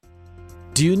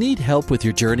Do you need help with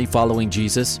your journey following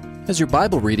Jesus? Has your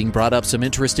Bible reading brought up some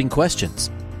interesting questions?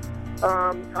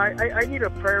 I need a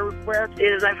prayer request.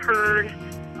 I've heard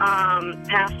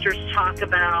pastors talk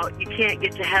about you can't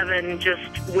get to heaven just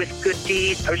with good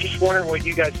deeds. I was just wondering what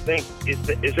you guys think.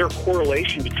 Is there a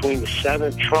correlation between the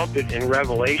seventh trumpet in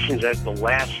Revelations as the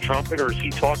last trumpet, or is he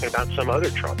talking about some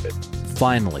other trumpet?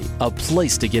 Finally, a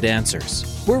place to get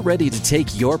answers. We're ready to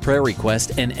take your prayer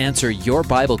request and answer your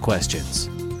Bible questions.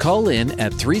 Call in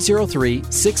at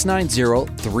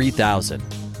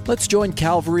 303-690-3000. Let's join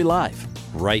Calvary Live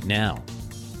right now.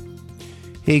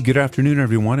 Hey, good afternoon,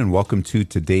 everyone, and welcome to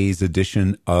today's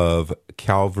edition of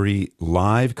Calvary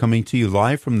Live, coming to you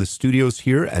live from the studios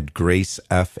here at Grace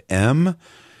FM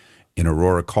in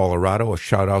Aurora, Colorado. A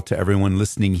shout out to everyone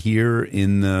listening here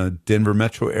in the Denver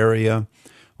metro area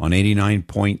on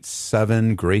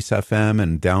 89.7 Grace FM,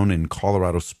 and down in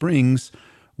Colorado Springs,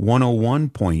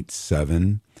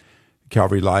 101.7.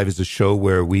 Calvary Live is a show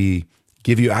where we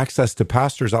give you access to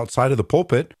pastors outside of the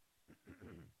pulpit,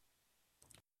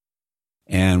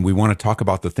 and we want to talk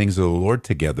about the things of the Lord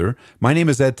together. My name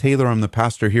is Ed Taylor. I'm the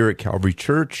pastor here at Calvary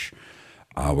Church.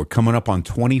 We're coming up on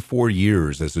 24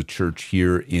 years as a church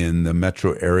here in the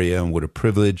metro area, and what a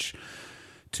privilege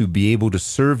to be able to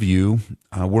serve you.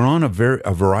 We're on a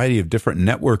variety of different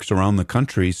networks around the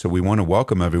country, so we want to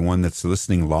welcome everyone that's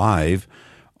listening live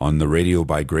on the Radio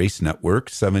by Grace Network,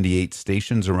 78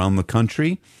 stations around the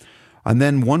country. And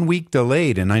then 1 week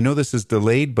delayed, and I know this is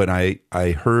delayed, but I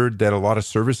heard that a lot of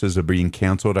services are being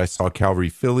canceled. I saw Calvary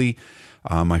Philly,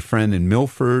 my friend in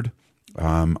Milford.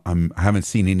 I haven't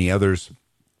seen any others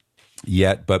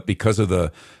yet, but because of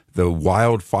the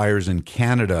wildfires in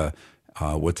Canada,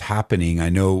 what's happening, I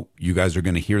know you guys are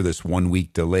going to hear this 1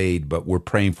 week delayed, but we're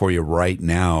praying for you right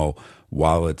now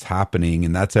while it's happening.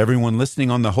 And that's everyone listening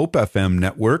on the Hope FM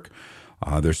network.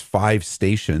 There's 5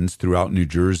 stations throughout New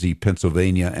Jersey,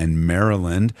 Pennsylvania, and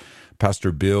Maryland.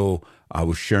 Pastor Bill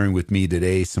was sharing with me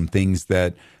today some things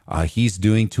that he's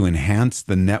doing to enhance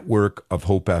the network of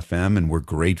Hope FM, and we're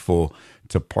grateful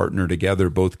to partner together,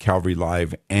 both Calvary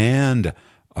Live and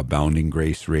Abounding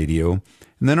Grace Radio.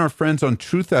 And then our friends on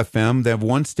Truth FM, they have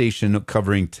one station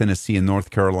covering Tennessee and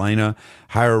North Carolina,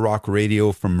 Higher Rock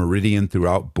Radio from Meridian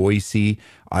throughout Boise,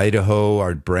 Idaho,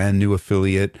 our brand new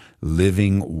affiliate,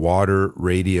 Living Water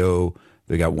Radio.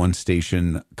 They got one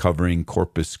station covering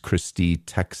Corpus Christi,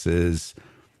 Texas.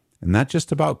 And that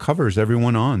just about covers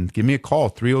everyone on. Give me a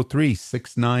call,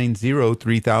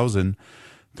 303-690-3000.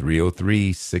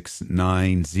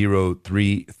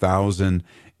 303-690-3000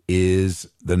 is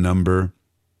the number.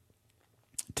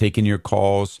 Taking your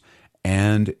calls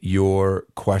and your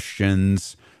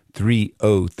questions,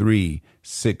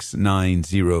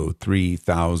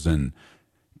 303-690-3000.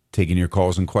 Taking your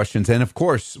calls and questions. And of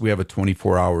course, we have a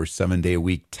 24-hour,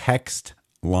 7-day-a-week text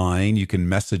line. You can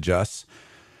message us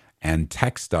and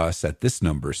text us at this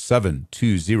number,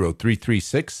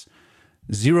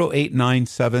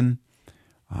 720-336-0897.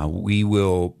 We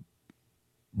will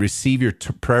receive your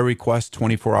prayer requests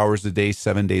 24 hours a day,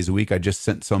 7 days a week. I just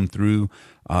sent some through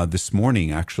this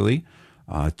morning, actually,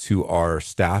 to our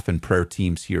staff and prayer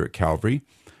teams here at Calvary.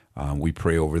 We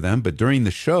pray over them. But during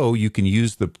the show, you can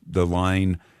use the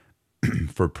line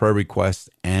for prayer requests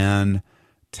and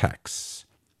texts.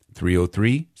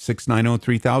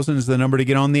 303-690-3000 is the number to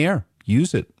get on the air.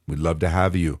 Use it. We'd love to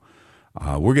have you.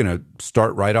 We're going to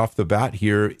start right off the bat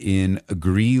here in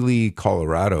Greeley,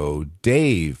 Colorado.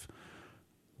 Dave,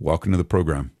 welcome to the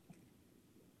program.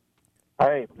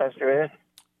 Hi, Pastor Ed.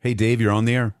 Hey, Dave, you're on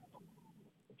the air.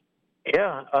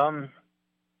 Yeah,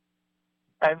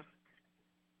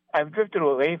 I've drifted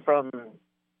away from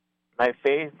my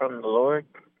faith from the Lord,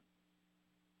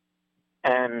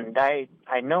 and I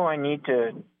know I need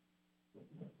to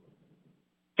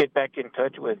get back in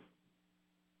touch with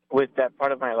that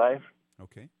part of my life.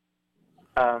 Okay.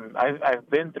 I've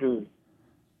been through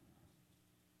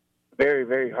very,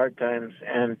 very hard times,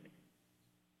 and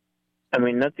I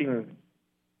mean nothing.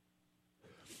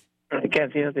 I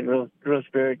can't see nothing real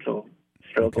spiritual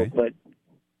struggle, Okay. but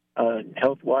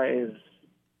health-wise,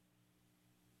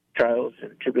 trials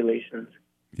and tribulations.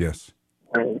 Yes.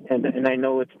 And I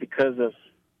know it's because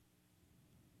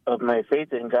of my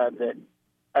faith in God that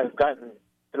I've gotten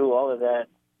through all of that.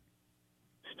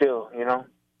 Still, you know.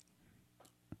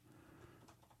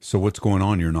 So what's going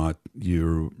on? You're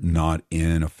not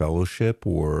in a fellowship,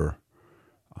 or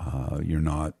you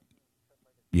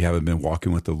haven't been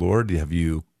walking with the Lord?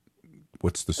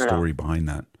 What's the story behind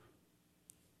that?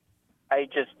 I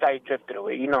drifted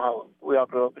away. You know how we all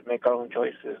grow up and make our own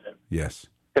choices. Yes.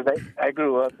 Because I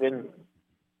grew up in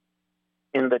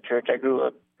the church. I grew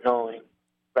up knowing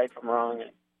right from wrong.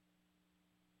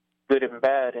 good and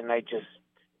bad, and I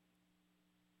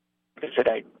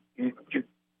said,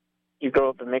 you grow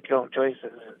up and make your own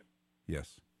choices.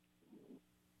 Yes.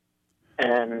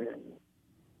 And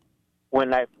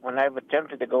when I've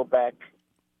attempted to go back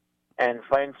and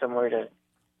find somewhere to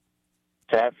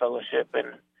have fellowship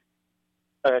and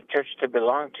a church to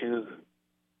belong to,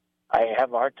 I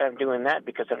have a hard time doing that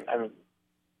because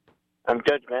I'm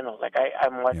judgmental. Like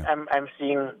I'm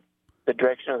seeing the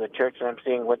direction of the church, and I'm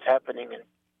seeing what's happening, and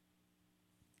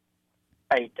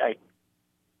I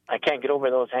can't get over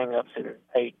those hang-ups, and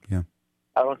I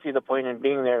don't see the point in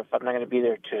being there if I'm not going to be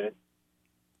there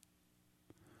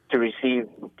to receive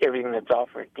everything that's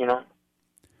offered, you know?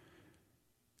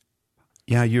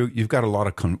 Yeah, you've got a lot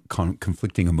of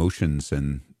conflicting emotions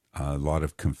and a lot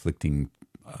of conflicting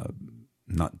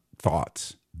not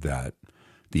thoughts that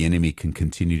the enemy can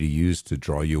continue to use to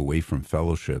draw you away from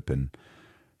fellowship. And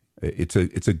it's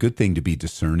a good thing to be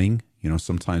discerning. You know,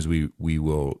 sometimes we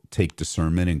will take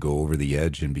discernment and go over the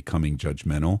edge and becoming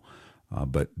judgmental.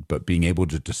 But being able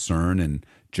to discern and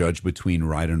judge between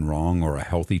right and wrong, or a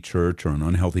healthy church or an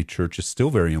unhealthy church, is still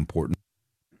very important.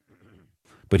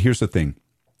 But here's the thing.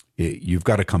 You've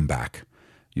got to come back.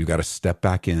 You've got to step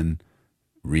back in,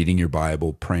 reading your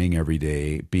Bible, praying every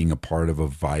day, being a part of a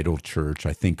vital church.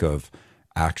 I think of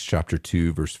Acts chapter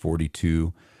 2, verse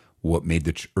 42. What made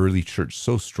the early church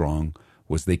so strong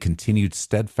was they continued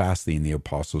steadfastly in the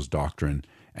apostles' doctrine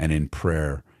and in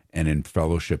prayer and in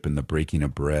fellowship and the breaking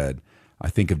of bread. I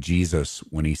think of Jesus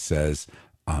when he says,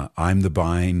 I'm the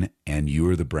vine and you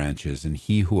are the branches, and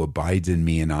he who abides in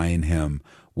me and I in him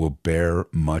will bear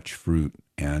much fruit.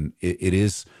 And it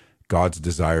is God's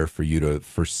desire for you to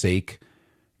forsake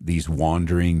these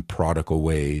wandering prodigal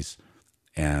ways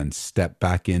and step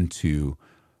back into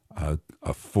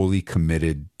a fully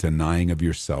committed denying of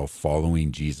yourself,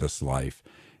 following Jesus' life.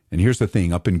 And here's the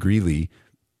thing, up in Greeley,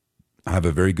 I have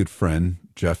a very good friend,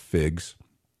 Jeff Figgs,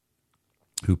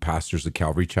 who pastors the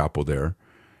Calvary Chapel there.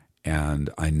 And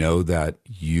I know that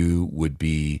you would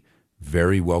be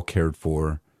very well cared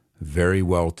for, very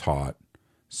well taught,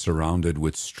 surrounded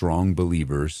with strong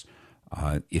believers.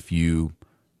 If you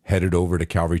headed over to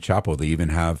Calvary Chapel, they even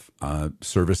have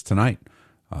service tonight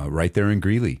right there in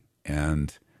Greeley.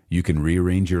 And you can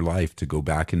rearrange your life to go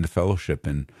back into fellowship.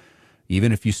 And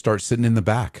even if you start sitting in the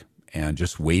back and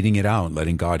just waiting it out,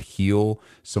 letting God heal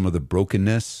some of the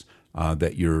brokenness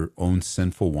that your own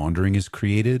sinful wandering has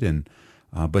created. And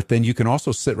but then you can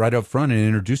also sit right up front and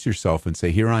introduce yourself and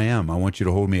say, here I am. I want you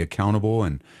to hold me accountable,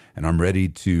 and I'm ready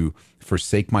to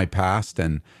forsake my past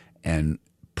and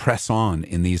press on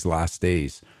in these last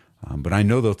days. But I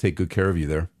know they'll take good care of you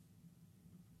there.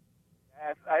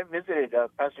 I visited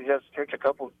Pastor Jeff's church a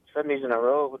couple Sundays in a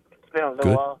row. It's been a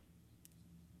little while.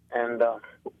 And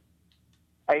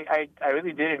I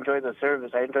really did enjoy the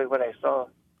service. I enjoyed what I saw.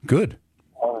 Good.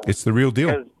 It's the real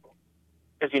deal.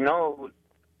 Because, you know,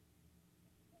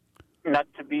 not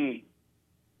to be,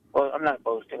 well, I'm not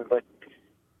boasting, but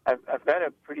I've got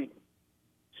a pretty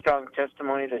strong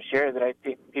testimony to share that I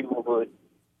think people would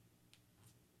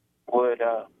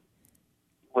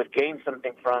gain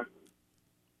something from.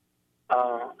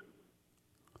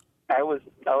 I was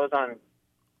on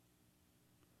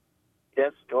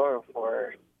death's door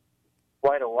for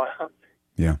quite a while.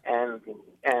 Yeah. And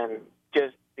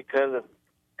just because of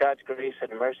God's grace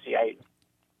and mercy,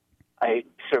 I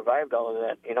survived all of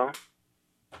that, you know?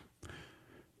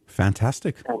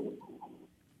 Fantastic.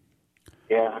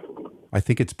 Yeah. I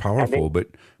think it's powerful, but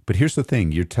here's the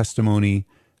thing. Your testimony,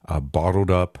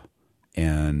 bottled up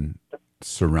and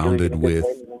surrounded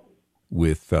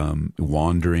with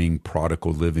wandering,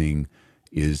 prodigal living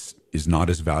is not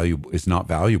as valuable. It's not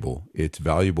valuable. It's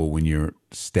valuable when you're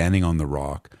standing on the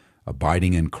rock,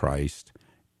 abiding in Christ,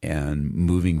 and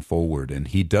moving forward. And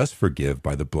he does forgive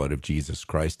by the blood of Jesus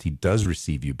Christ. He does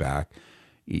receive you back.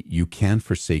 You can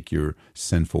forsake your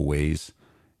sinful ways.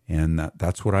 And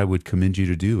that's what I would commend you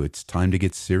to do. It's time to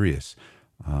get serious.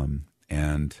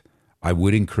 And I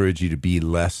would encourage you to be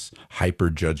less hyper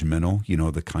judgmental, you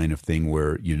know, the kind of thing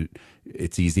where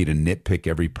it's easy to nitpick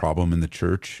every problem in the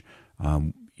church.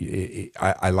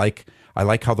 I like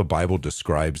how the Bible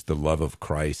describes the love of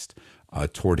Christ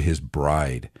toward his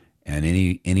bride. And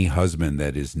any husband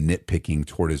that is nitpicking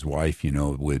toward his wife, you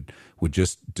know, would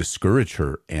just discourage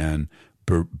her and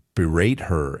berate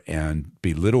her and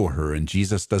belittle her. And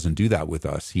Jesus doesn't do that with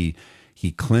us. He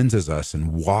cleanses us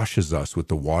and washes us with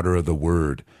the water of the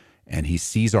word. And he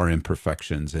sees our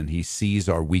imperfections and he sees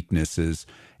our weaknesses,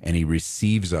 and he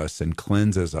receives us and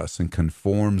cleanses us and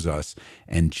conforms us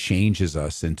and changes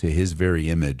us into his very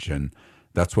image. And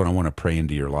that's what I want to pray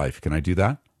into your life. Can I do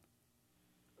that?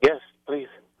 Yes, please.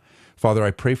 Father,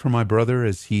 I pray for my brother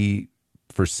as he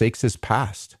forsakes his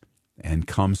past and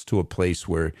comes to a place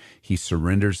where he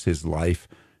surrenders his life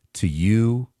to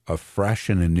you afresh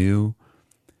and anew.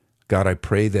 God, I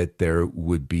pray that there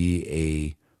would be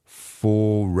a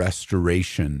full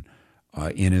restoration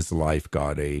in his life,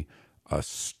 God, a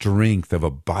strength of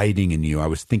abiding in you. I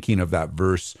was thinking of that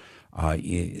verse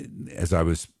as I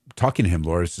was talking to him,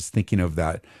 Lord. I was just thinking of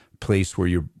that place where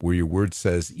your word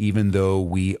says, even though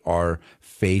we are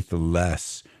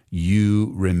faithless,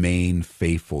 you remain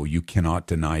faithful. You cannot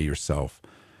deny yourself.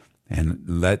 And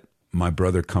let my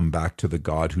brother come back to the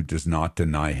God who does not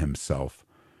deny himself,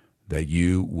 that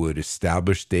you would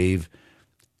establish Dave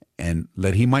and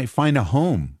that he might find a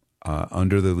home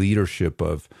under the leadership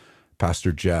of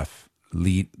Pastor Jeff,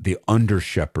 the under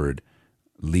shepherd,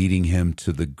 leading him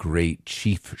to the great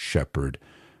chief shepherd.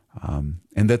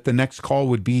 And that the next call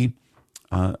would be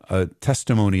a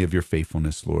testimony of your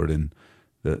faithfulness, Lord, and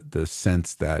the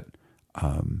sense that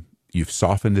you've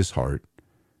softened his heart,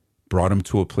 brought him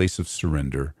to a place of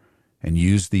surrender, and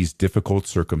used these difficult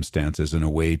circumstances in a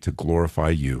way to glorify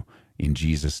you. In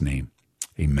Jesus' name,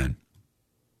 amen.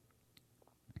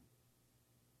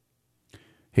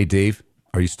 Hey, Dave,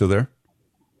 are you still there?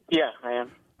 Yeah, I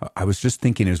am. I was just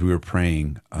thinking as we were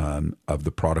praying of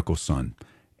the prodigal son,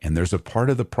 and there's a part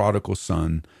of the prodigal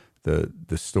son, the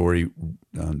story,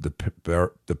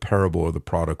 the parable of the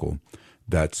prodigal,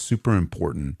 that's super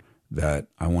important that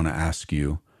I want to ask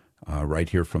you right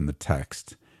here from the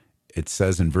text. It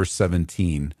says in verse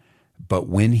 17, but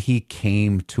when he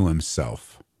came to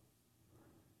himself,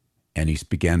 and he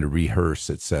began to rehearse,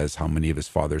 it says how many of his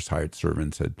father's hired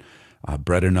servants had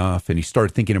bread enough, and he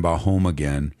started thinking about home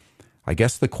again. I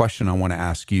guess the question I want to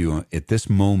ask you at this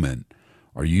moment,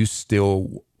 are you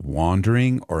still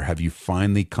wandering, or have you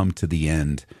finally come to the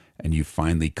end and you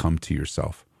finally come to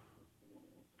yourself?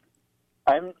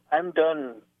 I'm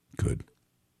done. Good.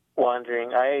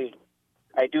 Wandering. I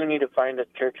do need to find a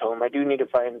church home. I do need to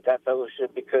find that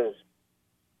fellowship, because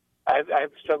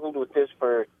I've struggled with this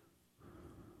for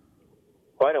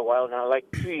quite a while now, like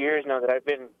 2 years now, that I've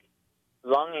been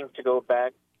longing to go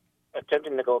back,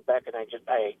 attempting to go back, and I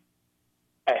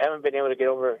haven't been able to get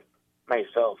over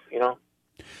myself, you know?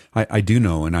 I do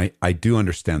know, and I do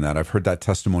understand that. I've heard that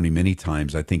testimony many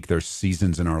times. I think there's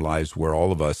seasons in our lives where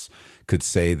all of us could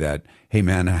say that, hey,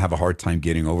 man, I have a hard time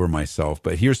getting over myself.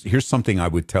 But here's something I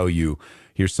would tell you.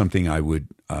 Here's something I would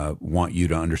want you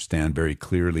to understand very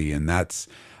clearly, and that's,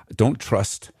 don't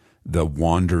trust the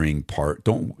wandering part.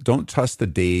 Don't trust the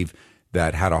Dave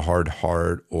that had a hard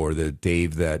heart, or the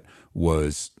Dave that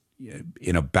was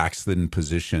in a backslidden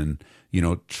position. You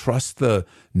know, trust the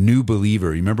new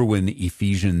believer. Remember when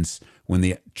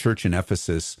the church in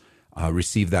Ephesus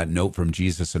received that note from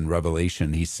Jesus in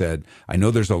Revelation, he said, I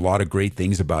know there's a lot of great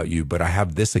things about you, but I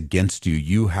have this against you.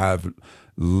 You have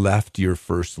left your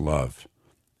first love.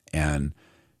 And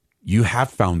you have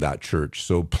found that church.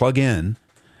 So plug in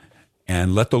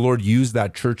and let the Lord use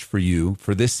that church for you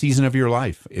for this season of your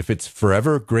life. If it's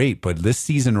forever, great. But this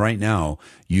season right now,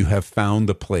 you have found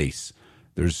the place.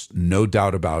 There's no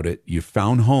doubt about it. You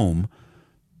found home.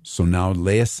 So now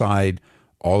lay aside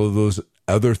all of those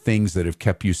other things that have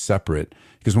kept you separate.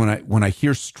 Because when I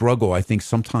hear struggle, I think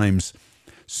sometimes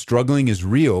struggling is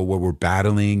real, where we're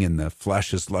battling and the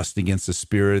flesh is lust against the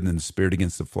spirit and the spirit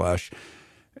against the flesh.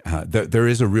 There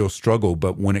is a real struggle.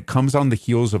 But when it comes on the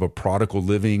heels of a prodigal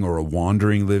living or a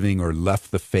wandering living or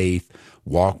left the faith,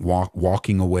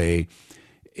 walking away,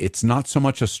 it's not so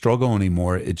much a struggle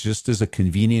anymore. It just is a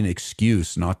convenient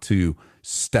excuse not to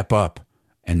step up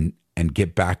and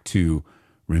get back to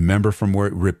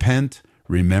repent,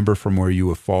 remember from where you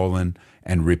have fallen,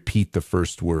 and repeat the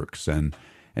first works. And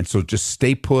so just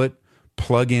stay put,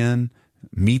 plug in,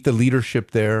 meet the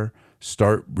leadership there,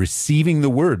 start receiving the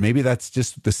word. Maybe that's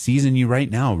just the season you right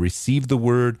now. Receive the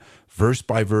word verse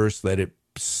by verse. Let it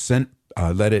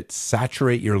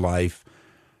saturate your life.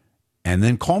 And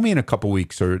then call me in a couple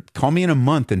weeks, or call me in a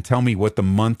month and tell me what the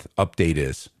month update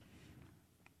is.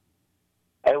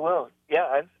 I will.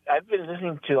 Yeah, I've been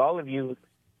listening to all of you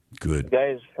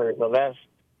guys for the last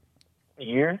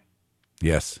year.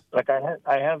 Yes. Like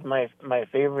I have my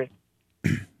favorite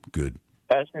good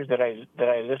pastors that I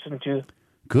listen to.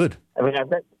 Good. I mean,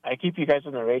 I keep you guys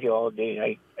on the radio all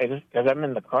day. I just, because I'm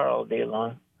in the car all day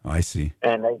long. I see.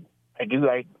 And one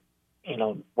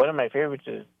of my favorites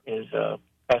is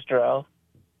Pastor Al.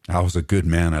 Al's a good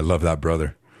man. I love that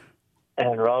brother.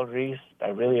 And Raul Reese, I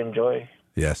really enjoy.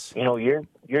 Yes. You know, your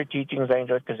teachings I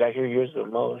enjoy, because I hear yours the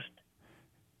most.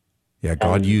 Yeah,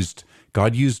 God used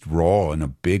Raul in a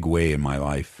big way in my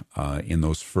life in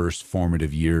those first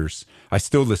formative years. I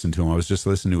still listen to him. I was just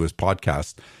listening to his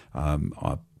podcast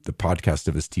the podcast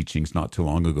of his teachings not too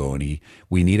long ago, and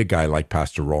we need a guy like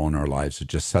Pastor Rawl in our lives who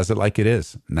just says it like it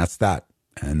is, and that's that.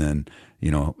 And then,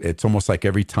 it's almost like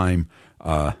every time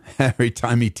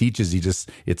he teaches,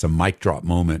 it's a mic drop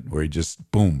moment where he just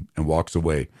boom and walks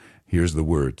away. Here's the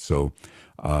word. So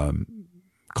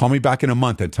call me back in a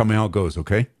month and tell me how it goes,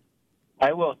 okay?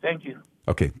 I will. Thank you.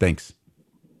 Okay, thanks.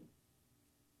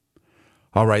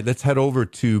 All right, let's head over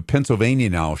to Pennsylvania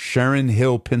now. Sharon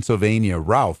Hill, Pennsylvania.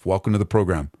 Ralph, welcome to the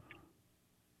program.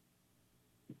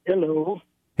 Hello.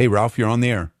 Hey, Ralph, you're on the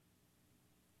air.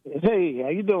 Hey, how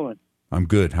you doing? I'm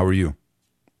good. How are you?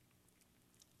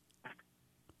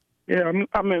 Yeah,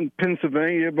 I'm in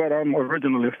Pennsylvania, but I'm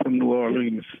originally from New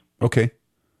Orleans. Okay.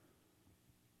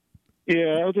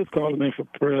 Yeah, I was just calling in for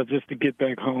prayer just to get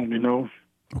back home,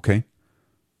 Okay.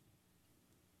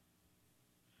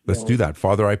 Let's do that.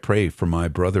 Father, I pray for my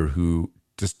brother who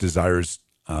just desires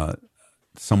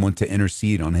someone to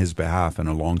intercede on his behalf and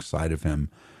alongside of him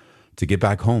to get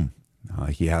back home.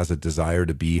 He has a desire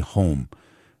to be home,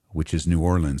 which is New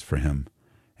Orleans for him.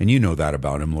 And you know that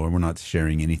about him, Lord. We're not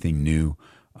sharing anything new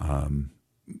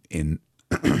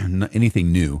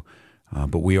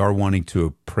but we are wanting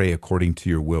to pray according to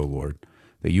your will, Lord,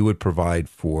 that you would provide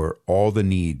for all the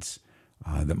needs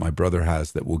that my brother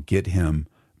has that will get him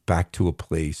back to a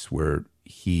place where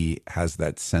he has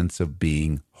that sense of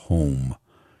being home.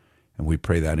 And we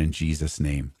pray that in Jesus'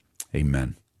 name.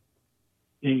 Amen.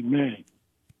 Amen.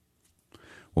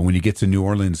 Well, when you get to New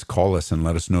Orleans, call us and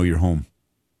let us know you're home.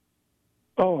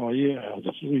 Oh, yeah.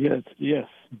 Yes.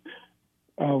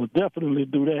 I will definitely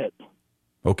do that.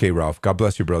 Okay, Ralph. God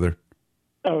bless you, brother.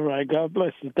 All right. God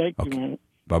bless you. Thank you, man.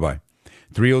 Bye-bye.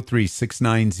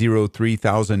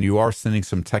 303-690-3000. You are sending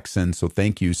some texts in, so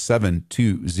thank you.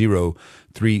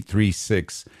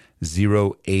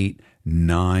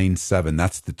 720-336-0897.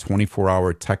 That's the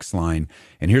 24-hour text line.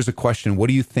 And here's a question. What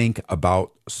do you think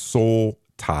about soul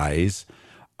ties?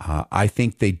 I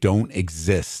think they don't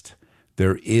exist.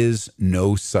 There is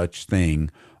no such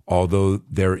thing, although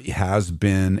there has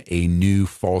been a new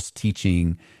false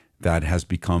teaching that has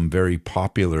become very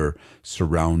popular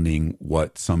surrounding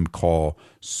what some call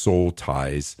soul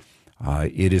ties.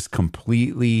 It is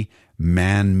completely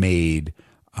man-made.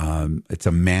 It's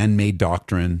a man-made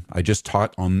doctrine. I just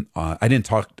taught on, I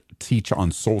didn't teach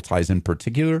on soul ties in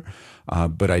particular,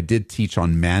 but I did teach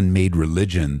on man-made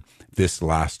religion this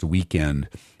last weekend.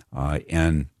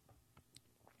 And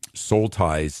soul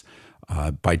ties,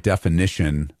 by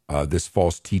definition, this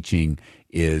false teaching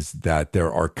is that there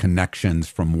are connections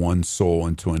from one soul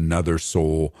into another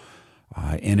soul,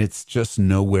 and it's just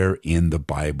nowhere in the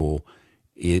Bible.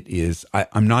 It is,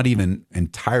 I'm not even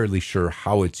entirely sure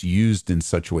how it's used in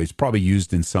such a way. It's probably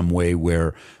used in some way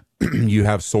where you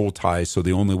have soul ties, so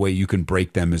the only way you can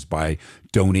break them is by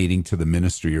donating to the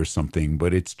ministry or something,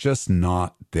 but it's just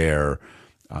not there.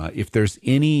 If there's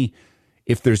any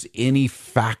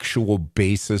factual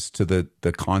basis to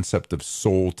the concept of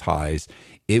soul ties,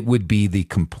 it would be the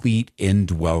complete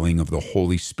indwelling of the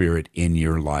Holy Spirit in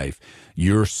your life.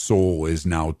 Your soul is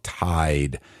now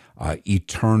tied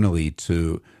eternally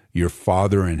to your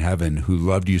Father in heaven, who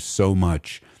loved you so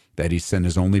much that he sent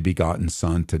his only begotten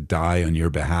Son to die on your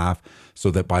behalf, so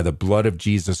that by the blood of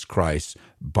Jesus Christ,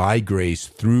 by grace,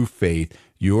 through faith,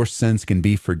 your sins can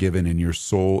be forgiven and your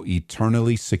soul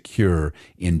eternally secure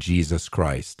in Jesus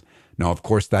Christ. Now, of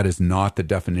course, that is not the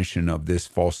definition of this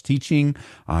false teaching,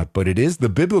 but it is the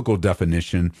biblical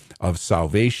definition of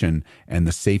salvation and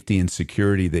the safety and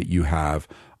security that you have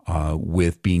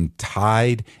with being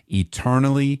tied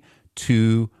eternally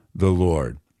to the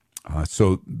Lord.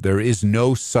 So there is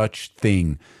no such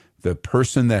thing. The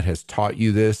person that has taught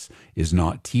you this is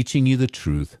not teaching you the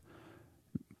truth.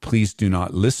 Please do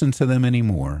not listen to them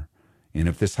anymore. And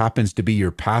if this happens to be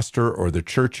your pastor or the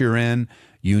church you're in,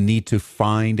 you need to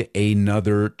find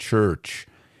another church.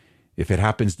 If it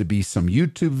happens to be some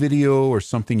YouTube video or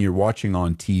something you're watching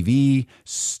on TV,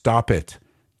 stop it.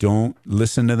 Don't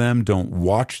listen to them. Don't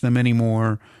watch them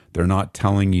anymore. They're not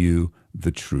telling you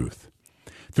the truth.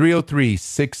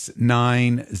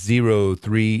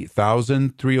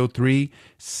 303-690-3000,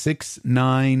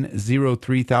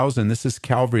 303-690-3000. This is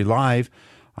Calvary Live,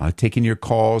 taking your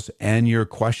calls and your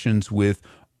questions with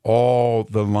all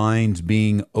the lines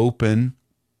being open.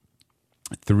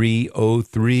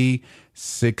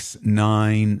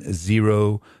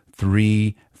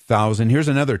 303-690-3000. Here's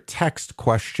another text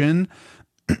question.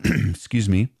 Excuse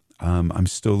me. I'm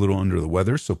still a little under the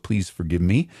weather, so please forgive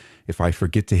me if I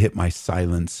forget to hit my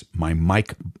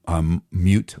mic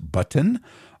mute button.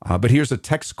 But here's a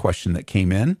text question that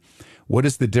came in. What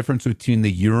is the difference between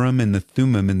the Urim and the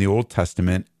Thummim in the Old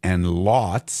Testament and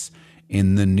lots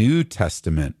in the New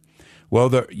Testament? Well,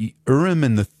 the Urim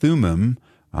and the Thummim,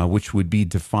 which would be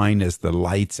defined as the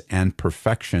lights and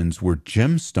perfections, were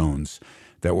gemstones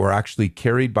that were actually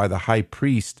carried by the high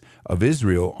priest of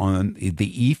Israel on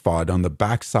the ephod, on the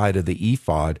backside of the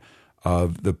ephod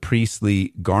of the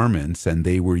priestly garments, and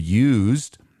they were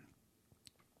used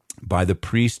by the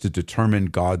priest to determine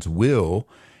God's will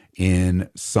in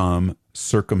some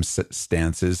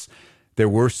circumstances. There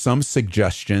were some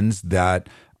suggestions that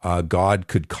God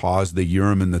could cause the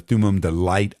Urim and the Thummim to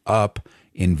light up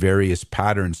in various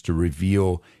patterns to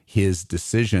reveal his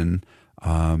decision.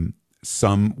 Some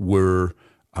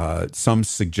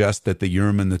suggest that the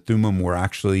Urim and the Thummim were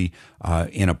actually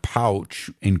in a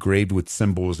pouch engraved with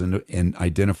symbols and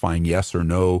identifying yes or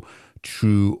no,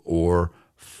 true or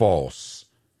false.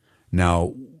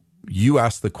 Now, you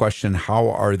asked the question, how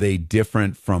are they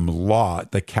different from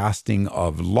Lot, the casting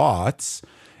of lots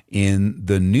in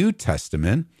the New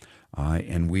Testament?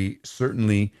 And we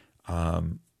certainly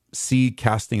see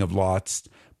casting of lots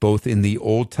both in the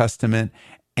Old Testament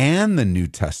and the New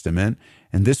Testament.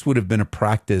 And this would have been a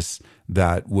practice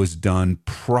that was done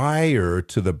prior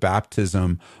to the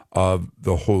baptism of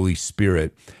the Holy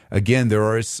Spirit. Again,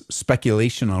 there is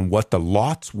speculation on what the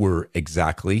lots were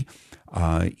exactly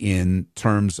in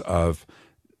terms of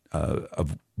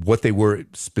what they were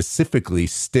specifically: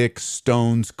 sticks,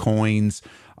 stones, coins,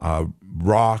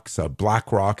 rocks, a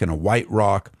black rock and a white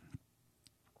rock.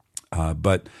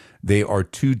 But they are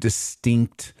two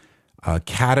distinct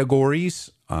categories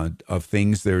of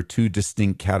things. There are two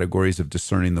distinct categories of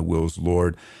discerning the will of the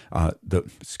Lord. The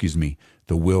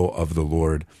will of the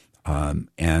Lord.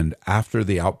 And after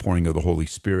the outpouring of the Holy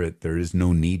Spirit, there is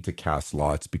no need to cast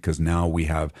lots, because now we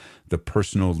have the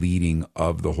personal leading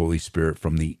of the Holy Spirit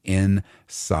from the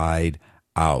inside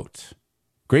out.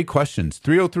 Great questions.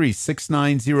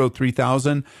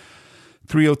 303-690-3000.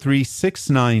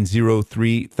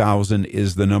 303-690-3000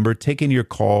 is the number. Taking your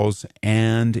calls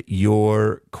and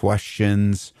your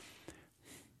questions.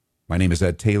 My name is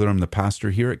Ed Taylor. I'm the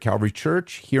pastor here at Calvary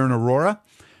Church here in Aurora.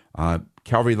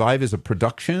 Calvary Live is a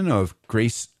production of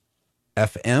Grace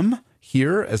FM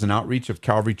here as an outreach of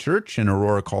Calvary Church in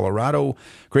Aurora, Colorado.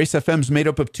 Grace FM is made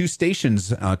up of two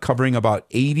stations covering about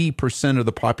 80% of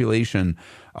the population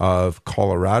of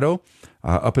Colorado.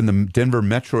 Up in the Denver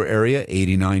metro area,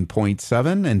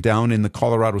 89.7, and down in the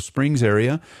Colorado Springs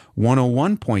area,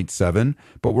 101.7.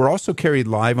 But we're also carried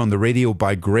live on the Radio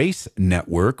by Grace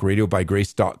network,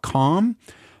 radiobygrace.com.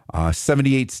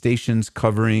 78 stations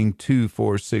covering 2,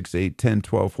 4, 6, 8, 10,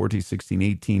 12, 14, 16,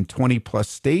 18, 20 plus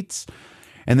states.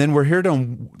 And then we're here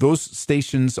on those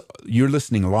stations. You're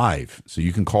listening live, so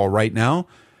you can call right now,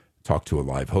 talk to a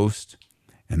live host.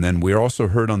 And then we're also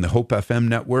heard on the Hope FM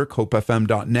network,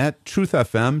 hopefm.net, Truth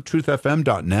FM,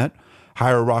 truthfm.net,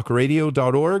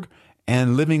 higherrockradio.org,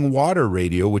 and Living Water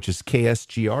Radio, which is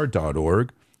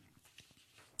ksgr.org.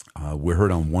 We're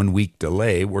heard on 1 week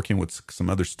delay, working with some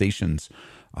other stations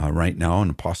right now on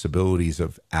the possibilities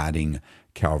of adding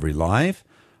Calvary Live.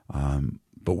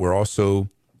 But we're also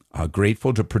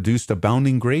grateful to produce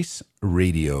Abounding Grace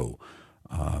Radio.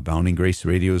 Abounding Grace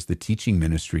Radio is the teaching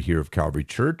ministry here of Calvary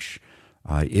Church.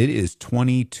 It is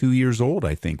 22 years old,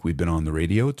 I think. We've been on the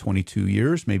radio 22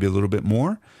 years, maybe a little bit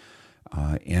more.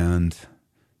 And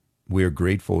we are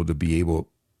grateful to be able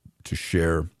to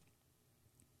share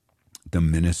the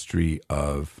ministry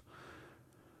of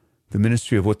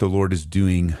what the Lord is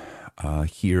doing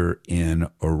here in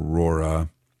Aurora.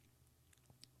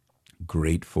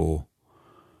 Grateful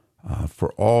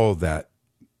for all that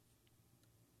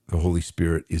the Holy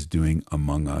Spirit is doing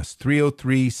among us.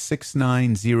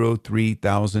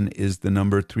 303-690-3000 is the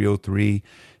number.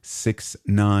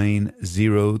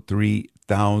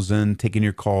 303-690-3000. Taking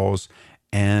your calls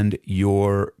and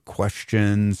your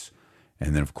questions.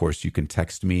 And then, of course, you can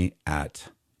text me at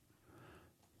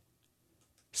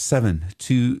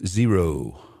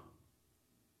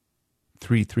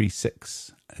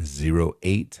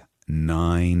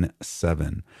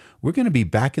 720-336-0897. We're going to be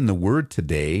back in the Word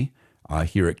today.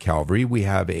 Here at Calvary, we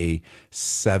have a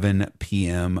 7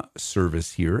 p.m.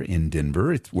 service here in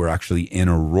Denver. We're actually in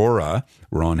Aurora.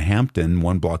 We're on Hampton,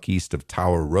 1 block east of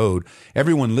Tower Road.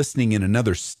 Everyone listening in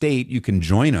another state, you can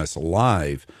join us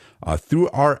live through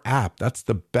our app. That's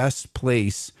the best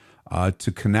place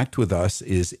to connect with us,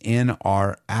 is in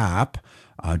our app.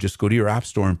 Just go to your app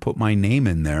store and put my name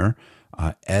in there,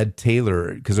 Ed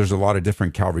Taylor, because there's a lot of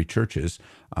different Calvary churches.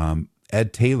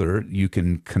 Ed Taylor, you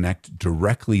can connect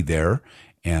directly there.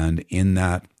 And in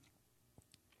that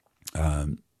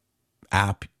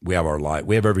app, we have our live.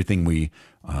 We have everything.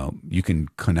 You can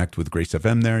connect with Grace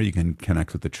FM there. You can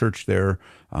connect with the church there.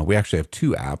 We actually have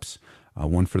 2 apps.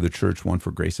 one for the church, one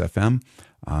for Grace FM.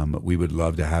 We would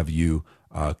love to have you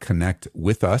connect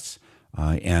with us.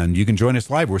 And you can join us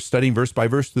live. We're studying verse by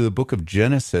verse through the book of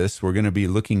Genesis. We're going to be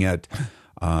looking at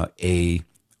a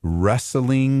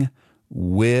wrestling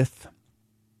with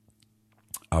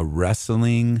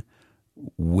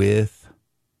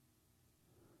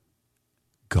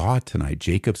God tonight.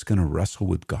 Jacob's going to wrestle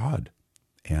with God.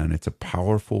 And it's a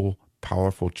powerful,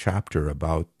 powerful chapter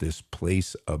about this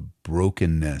place of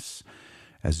brokenness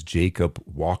as Jacob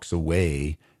walks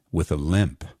away with a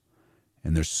limp.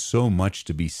 And there's so much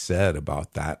to be said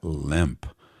about that limp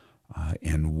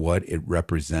and what it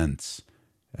represents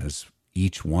as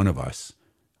each one of us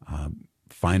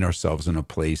find ourselves in a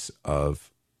place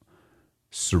of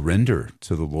surrender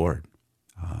to the Lord.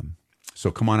 So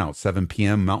come on out, 7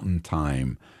 p.m. Mountain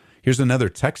Time. Here's another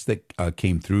text that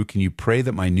came through. Can you pray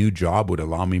that my new job would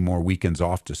allow me more weekends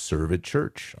off to serve at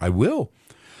church? I will.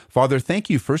 Father, thank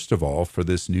you, first of all, for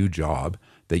this new job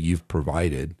that you've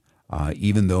provided.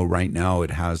 Even though right now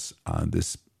it has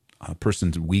this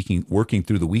person's working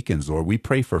through the weekends, Lord, we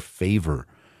pray for favor.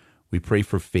 We pray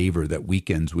for favor that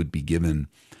weekends would be given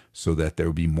so that there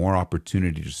would be more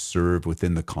opportunity to serve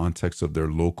within the context of their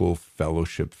local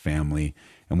fellowship family.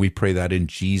 And we pray that in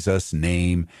Jesus'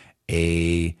 name,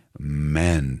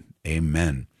 amen.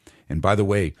 Amen. And by the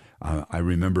way, I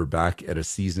remember back at a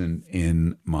season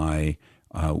in my,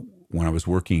 when I was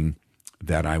working,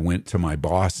 that I went to my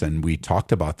boss and we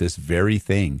talked about this very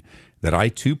thing, that I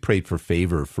too prayed for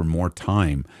favor for more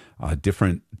time,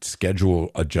 different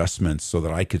schedule adjustments so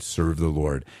that I could serve the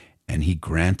Lord. And he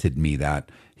granted me that.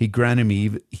 He granted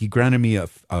me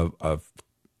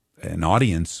an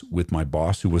audience with my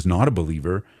boss who was not a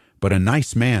believer, but a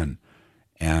nice man.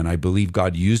 And I believe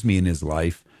God used me in his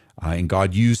life, and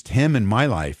God used him in my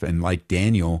life. And like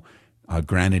Daniel,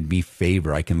 granted me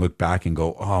favor. I can look back and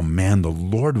go, oh man, the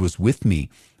Lord was with me,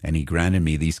 and he granted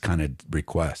me these kind of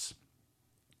requests.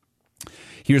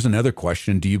 Here's another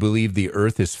question. Do you believe the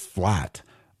earth is flat?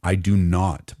 I do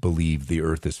not believe the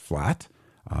earth is flat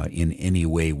in any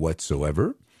way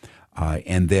whatsoever.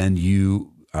 And then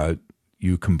you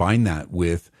combine that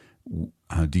with,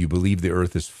 do you believe the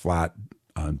earth is flat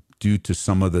due to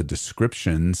some of the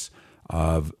descriptions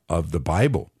of the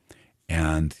Bible?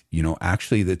 And,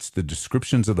 actually, that's the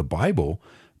descriptions of the Bible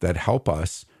that help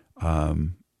us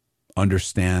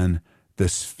understand the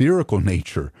spherical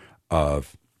nature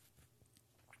of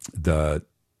the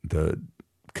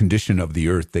condition of the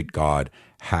earth that God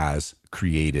has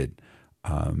created.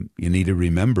 You need to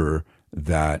remember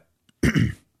that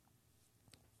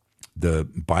the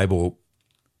Bible,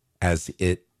 as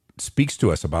it speaks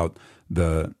to us about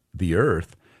the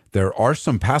earth, there are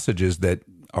some passages that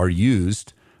are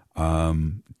used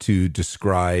to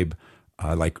describe,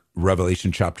 like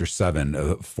Revelation chapter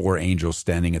 7, 4 angels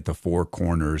standing at the four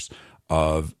corners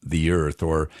of the earth,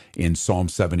 or in Psalm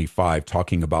 75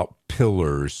 talking about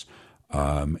pillars.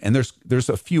 And there's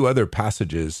a few other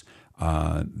passages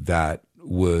that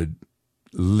would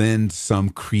lend some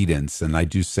credence, and I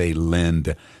do say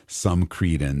lend some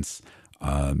credence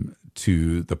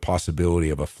to the possibility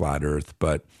of a flat earth,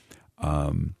 but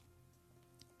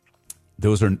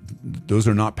those are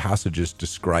not passages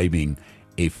describing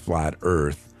a flat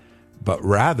earth, but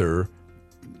rather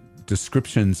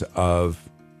descriptions of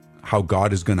how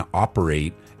God is going to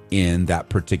operate in that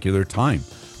particular time.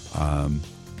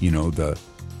 The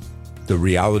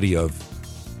reality of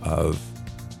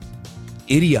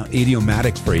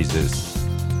idiomatic phrases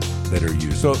that are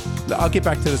used. So I'll get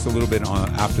back to this a little bit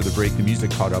after the break. The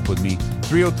music caught up with me.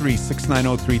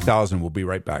 303-690-3000. We'll be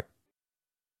right back.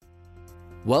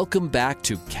 Welcome back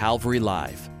to Calvary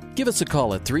Live. Give us a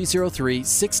call at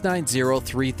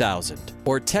 303-690-3000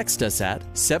 or text us at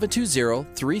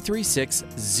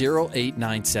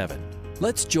 720-336-0897.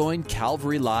 Let's join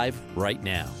Calvary Live right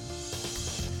now.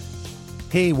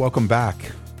 Hey, welcome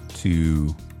back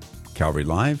to Calvary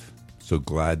Live. So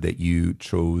glad that you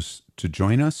chose to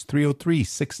join us.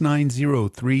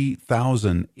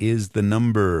 303-690-3000 is the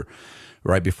number.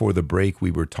 Right before the break, we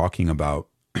were talking about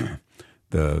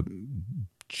the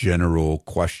general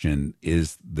question,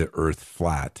 is the earth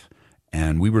flat?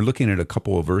 And we were looking at a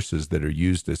couple of verses that are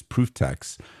used as proof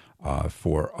texts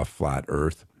for a flat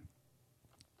earth.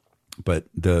 But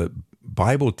the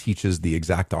Bible teaches the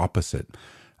exact opposite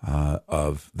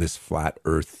of this flat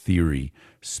earth theory,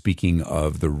 speaking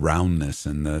of the roundness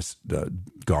and the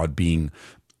God being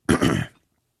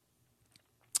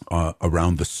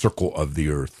around the circle of the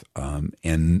earth,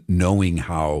 and knowing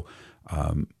how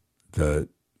the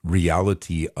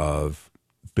reality of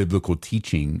biblical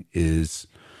teaching is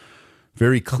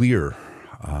very clear.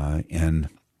 And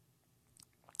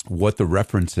what the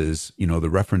references, the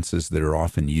references that are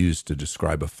often used to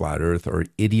describe a flat earth are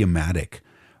idiomatic.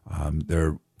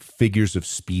 They're figures of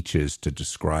speeches to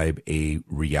describe a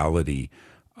reality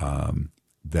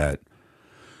that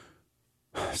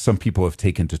some people have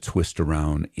taken to twist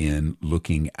around in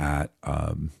looking at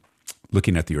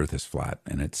the earth as flat,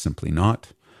 and it's simply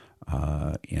not.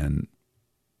 And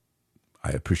I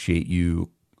appreciate you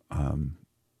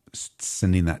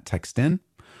sending that text in.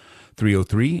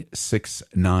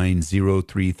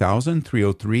 303-690-3000,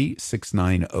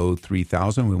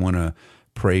 303-690-3000. We want to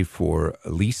pray for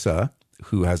Lisa,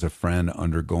 who has a friend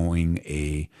undergoing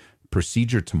a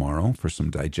procedure tomorrow for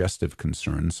some digestive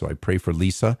concerns. So I pray for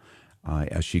Lisa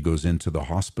as she goes into the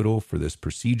hospital for this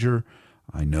procedure.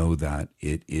 I know that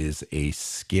it is a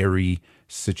scary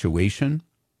situation,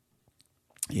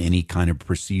 any kind of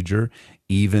procedure,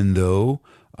 even though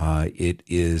it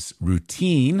is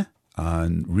routine.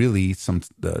 Really,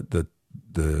 the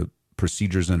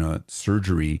procedures in a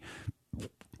surgery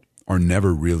are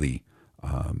never really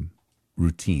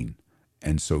routine.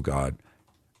 And so God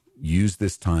used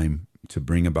this time to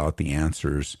bring about the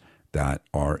answers that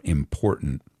are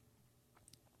important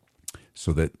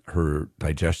so that her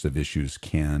digestive issues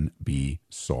can be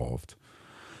solved.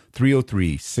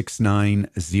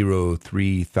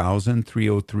 303-690-3000,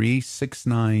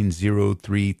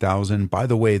 303-690-3000. By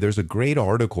the way, there's a great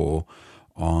article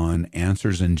on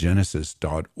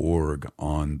answersingenesis.org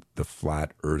on the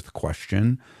flat earth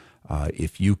question.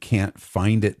 If you can't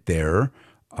find it there,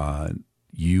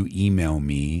 you email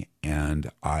me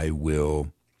and I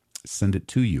will send it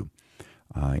to you.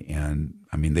 And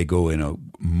I mean, they go in a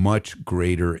much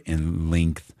greater in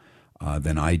length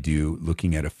than I do,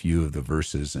 looking at a few of the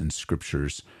verses and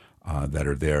scriptures that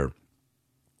are there.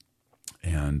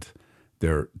 And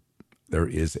there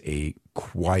is a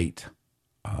quite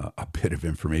a bit of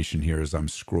information here as I'm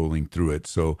scrolling through it.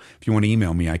 So if you want to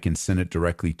email me, I can send it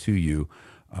directly to you.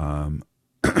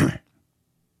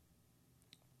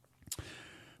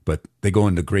 But they go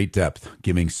into great depth,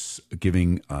 giving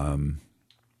a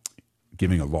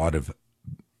lot of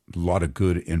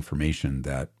good information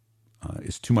that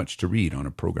is too much to read on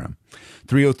a program.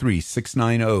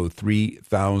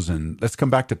 303-690-3000. Let's come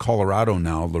back to Colorado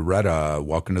now. Loretta,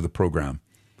 welcome to the program.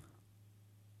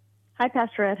 Hi,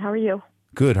 Pastor Ed. How are you?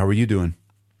 Good. How are you doing?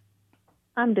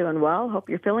 I'm doing well. Hope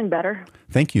you're feeling better.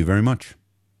 Thank you very much.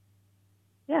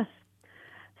 Yes.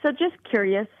 So just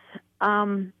curious,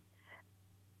 after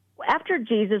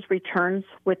Jesus returns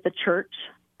with the church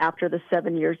after the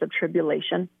 7 years of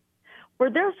tribulation,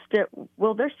 will there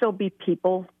still be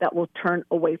people that will turn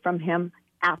away from him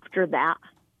after that?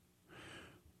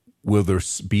 Will there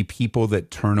be people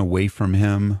that turn away from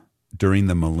him during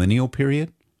the millennial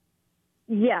period?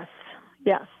 Yes.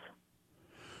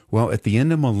 Well, at the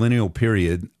end of millennial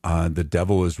period, the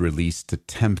devil is released to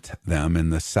tempt them.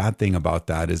 And the sad thing about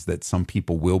that is that some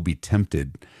people will be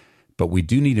tempted. But we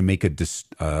do need to make a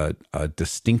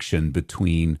distinction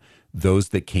between those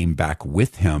that came back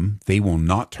with him. They will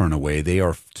not turn away. They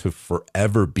are to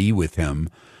forever be with him.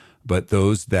 But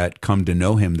those that come to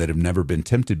know him that have never been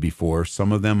tempted before,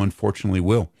 some of them unfortunately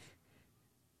will.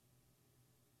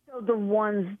 So the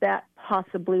ones that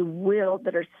possibly will,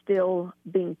 that are still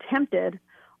being tempted,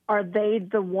 are they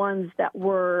the ones that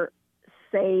were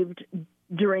saved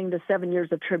during the 7 years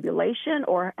of tribulation,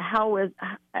 or how is,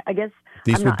 I guess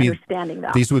I'm not understanding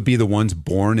that. These would be the ones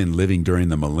born and living during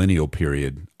the millennial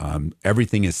period.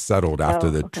 Everything is settled after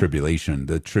the tribulation.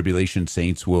 The tribulation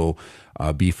saints will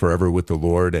be forever with the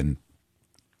Lord, and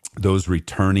those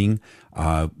returning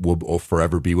will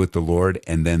forever be with the Lord.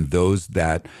 And then those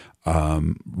that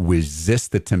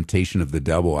resist the temptation of the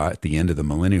devil at the end of the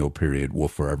millennial period will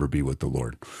forever be with the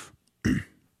Lord.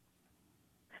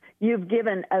 You've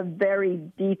given a very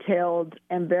detailed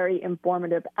and very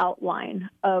informative outline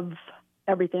of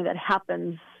everything that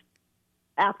happens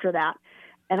after that,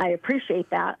 and I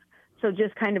appreciate that. So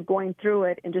just kind of going through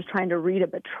it and just trying to read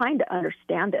it, but trying to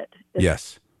understand it.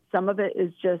 Yes. Some of it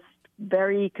is just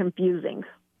very confusing.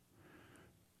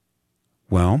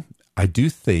 Well, I do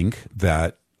think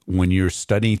that when you're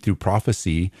studying through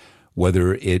prophecy,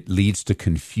 whether it leads to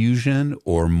confusion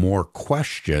or more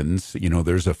questions,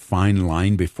 there's a fine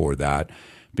line before that,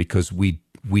 because we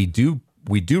do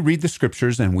read the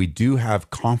scriptures and we do have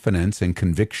confidence and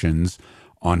convictions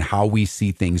on how we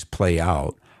see things play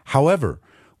out. However,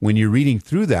 when you're reading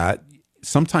through that,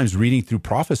 sometimes reading through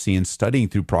prophecy and studying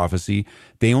through prophecy,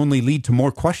 they only lead to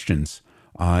more questions.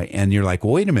 And you're like,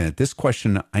 well, wait a minute, this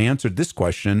question, I answered this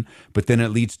question, but then it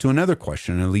leads to another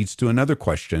question, and it leads to another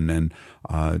question. And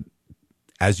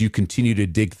as you continue to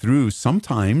dig through,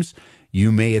 sometimes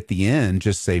you may at the end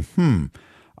just say,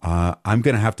 I'm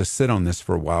going to have to sit on this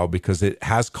for a while because it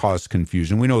has caused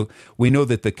confusion. We know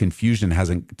that the confusion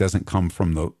doesn't come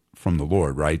from the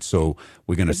Lord, right? So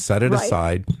we're going to set it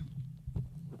aside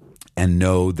and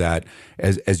know that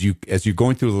as you're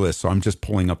going through the list. So I'm just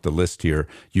pulling up the list here.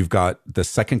 You've got the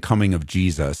second coming of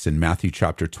Jesus in Matthew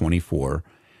chapter 24.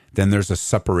 Then there's a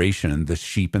separation. The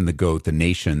sheep and the goat, the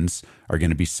nations are going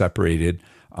to be separated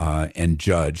and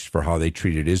judged for how they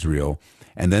treated Israel.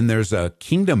 And then there's a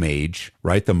kingdom age,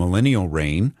 right? The millennial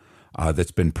reign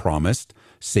that's been promised.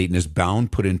 Satan is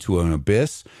bound, put into an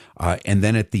abyss. And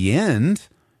then at the end,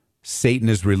 Satan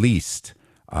is released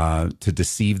to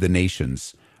deceive the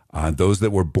nations. Those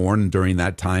that were born during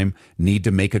that time need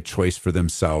to make a choice for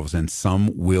themselves, and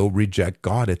some will reject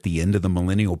God at the end of the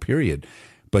millennial period.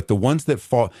 But the ones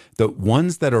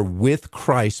that are with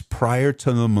Christ prior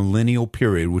to the millennial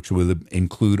period, which will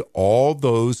include all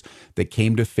those that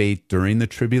came to faith during the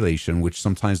tribulation, which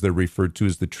sometimes they're referred to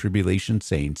as the tribulation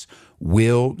saints,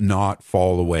 will not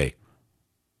fall away.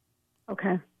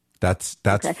 Okay. That's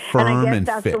okay. firm and I guess and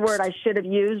that's fixed. The word I should have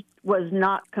used was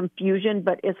not confusion,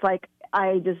 but it's like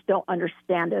I just don't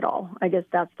understand it all. I guess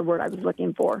that's the word I was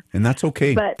looking for. And that's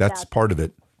okay. But that's part of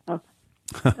it.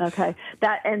 Okay.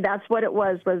 That's what it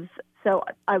was. So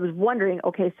I was wondering,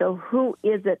 okay, so who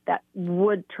is it that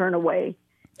would turn away?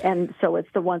 And so it's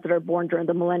the ones that are born during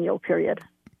the millennial period.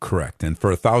 Correct. And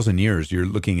for 1,000 years, you're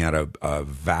looking at a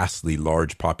vastly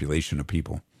large population of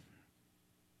people.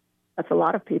 That's a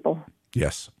lot of people.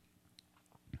 Yes.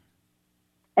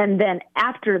 And then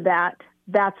after that,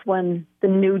 that's when the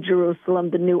new Jerusalem,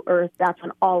 the new earth, that's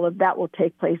when all of that will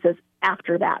take place is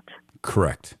after that.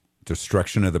 Correct.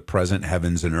 Destruction of the present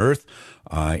heavens and earth,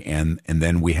 and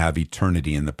then we have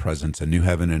eternity in the presence, a new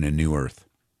heaven and a new earth.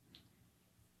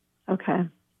 Okay.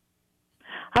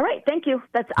 All right, thank you.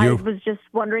 I was just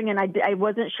wondering, and I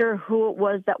wasn't sure who it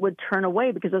was that would turn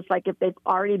away, because it's like if they've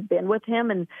already been with him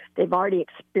and they've already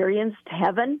experienced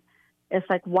heaven, it's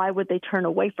like, why would they turn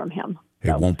away from him?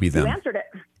 It won't be them. You answered it.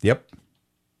 Yep.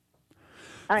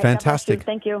 All right, fantastic.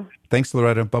 Thank you. Thanks,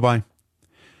 Loretta. Bye-bye.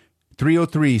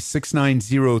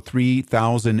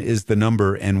 303-690-3000 is the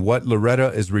number. And what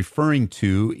Loretta is referring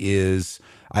to is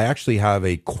I actually have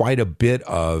quite a bit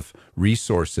of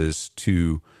resources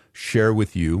to share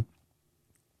with you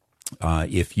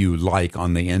if you like,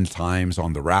 on the end times,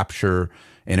 on the rapture.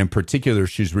 And in particular,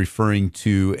 she's referring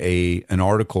to an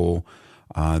article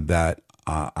that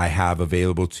I have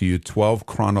available to you, 12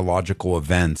 chronological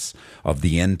events of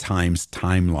the end times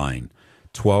timeline.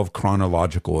 12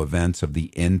 chronological events of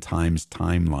the end times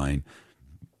timeline.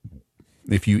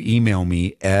 If you email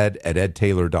me,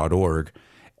 ed@edtaylor.org,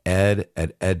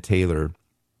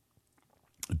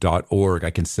 ed@edtaylor.org, I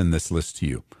can send this list to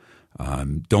you.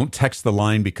 Don't text the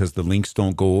line because the links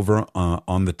don't go over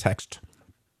on the text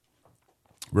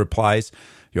replies.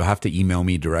 You'll have to email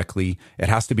me directly. It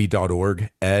has to be .org,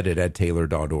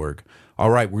 ed@edtaylor.org. All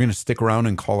right, we're going to stick around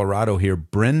in Colorado here.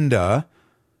 Brenda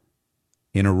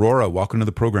in Aurora, welcome to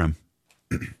the program.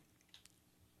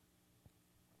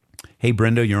 Hey,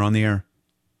 Brenda, you're on the air.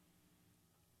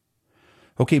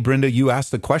 Okay, Brenda, you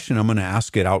asked the question. I'm going to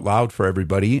ask it out loud for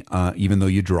everybody, even though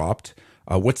you dropped.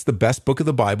 What's the best book of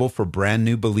the Bible for brand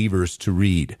new believers to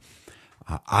read?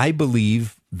 I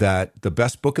believe that the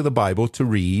best book of the Bible to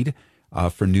read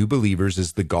for new believers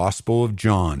is the Gospel of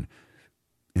John.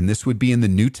 And this would be in the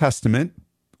New Testament,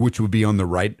 which would be on the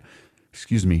right-hand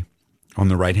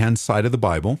side of the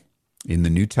Bible. In the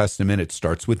New Testament, it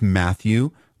starts with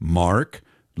Matthew, Mark,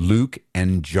 Luke,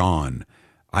 and John.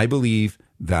 I believe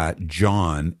that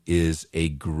John is a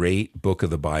great book of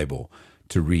the Bible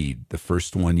to read, the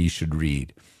first one you should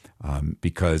read,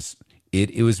 because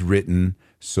it was written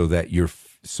so that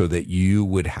you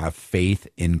would have faith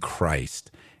in Christ.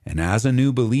 And as a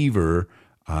new believer,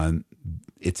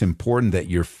 it's important that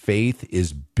your faith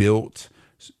is built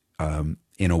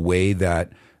in a way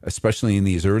that, especially in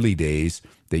these early days,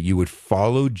 that you would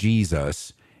follow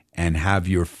Jesus and have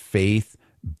your faith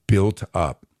built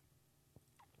up.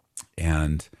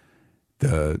 And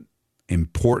the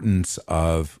importance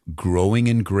of growing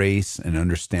in grace and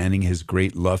understanding his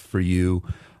great love for you,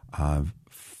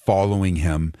 following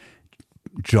him.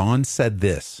 John said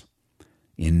this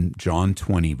in John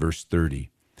 20, verse 30.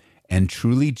 And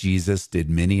truly Jesus did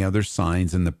many other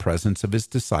signs in the presence of his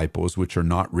disciples, which are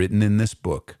not written in this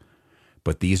book.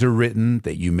 But these are written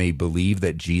that you may believe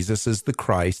that Jesus is the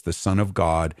Christ, the Son of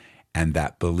God, and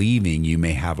that believing you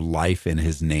may have life in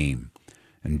his name.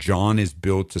 And John is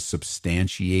built to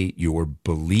substantiate your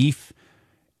belief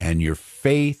and your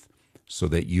faith so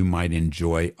that you might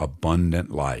enjoy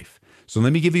abundant life. So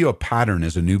let me give you a pattern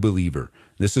as a new believer.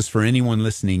 This is for anyone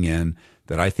listening in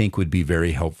that I think would be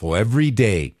very helpful. Every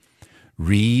day,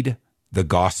 read the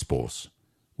Gospels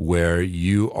where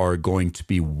you are going to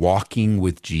be walking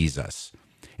with Jesus.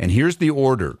 And here's the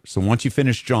order. So once you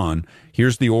finish John,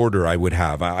 here's the order I would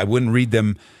have. I wouldn't read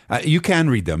them. You can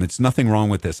read them. It's nothing wrong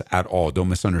with this at all. Don't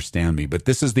misunderstand me. But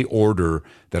this is the order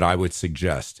that I would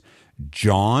suggest.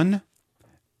 John,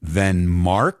 then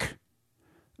Mark,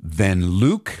 then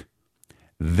Luke,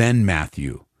 then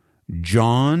Matthew.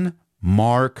 John,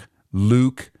 Mark,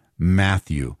 Luke,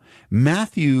 Matthew.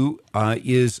 Matthew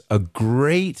is a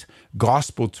great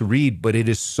gospel to read, but it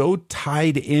is so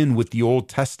tied in with the Old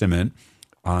Testament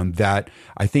that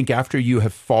I think after you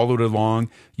have followed along,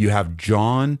 you have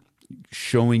John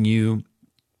showing you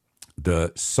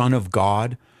the Son of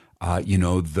God,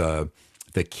 the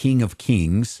King of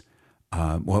Kings.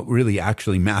 Well, really,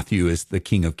 actually, Matthew is the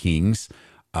King of Kings.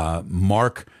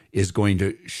 Mark is going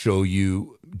to show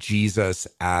you Jesus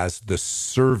as the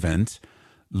servant.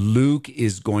 Luke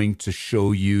is going to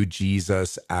show you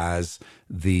Jesus as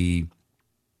the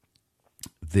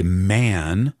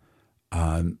man,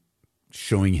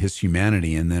 showing his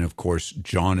humanity. And then, of course,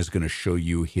 John is going to show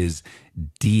you his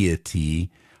deity.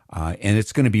 And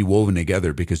it's going to be woven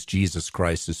together because Jesus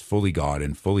Christ is fully God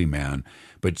and fully man.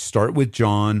 But start with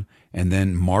John, and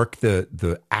then Mark,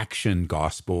 the action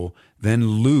gospel, then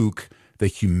Luke, the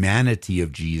humanity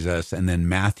of Jesus, and then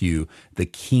Matthew, the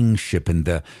kingship and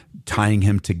the tying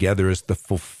him together as the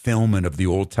fulfillment of the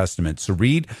Old Testament. So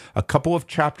read a couple of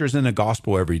chapters in the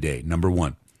gospel every day, number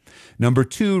one. Number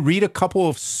two, read a couple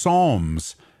of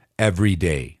Psalms every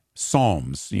day.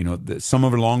 Psalms, some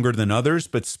are longer than others,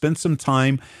 but spend some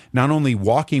time not only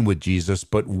walking with Jesus,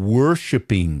 but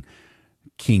worshiping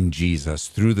King Jesus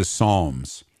through the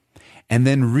Psalms. And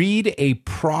then read a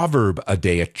proverb a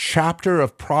day, a chapter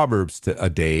of Proverbs a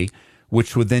day,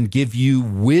 which would then give you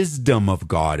wisdom of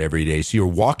God every day. So you're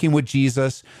walking with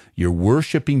Jesus, you're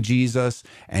worshiping Jesus,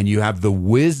 and you have the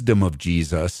wisdom of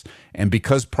Jesus. And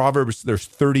because Proverbs, there's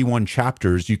 31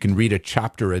 chapters, you can read a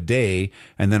chapter a day.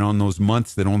 And then on those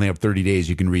months that only have 30 days,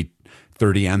 you can read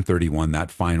 30 and 31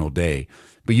 that final day.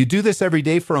 But you do this every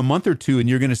day for a month or two, and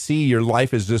you're going to see your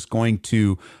life is just going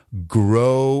to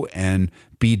grow and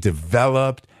be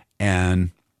developed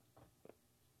and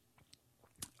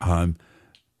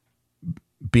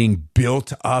being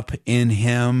built up in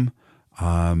him.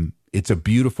 It's a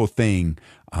beautiful thing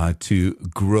to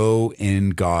grow in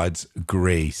God's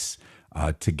grace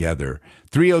together.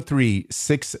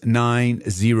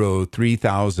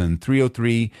 303-690-3000.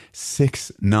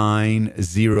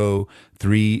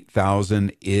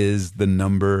 303-690-3000 is the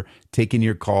number. Taking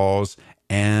your calls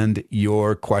and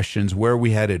your questions. Where are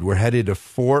we headed? We're headed to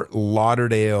Fort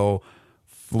Lauderdale,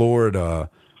 Florida.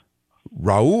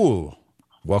 Raul,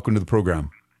 welcome to the program.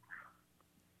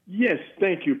 Yes,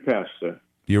 thank you, Pastor.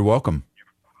 You're welcome.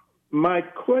 My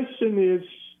question is,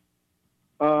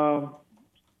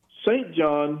 St.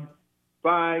 John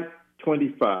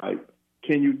 5:25.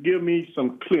 Can you give me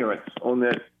some clearance on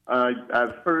that?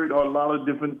 I've heard a lot of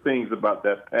different things about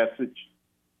that passage,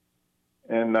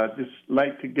 and I'd just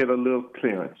like to get a little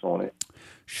clearance on it.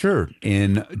 Sure.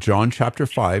 In John chapter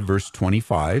 5, verse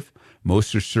 25,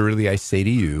 most assuredly I say to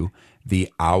you,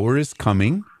 the hour is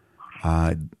coming,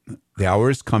 and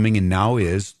now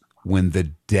is, when the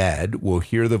dead will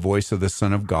hear the voice of the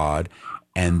Son of God,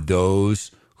 and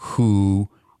those who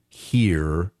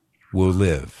hear will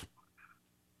live.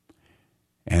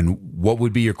 And what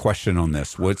would be your question on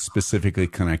this? What specifically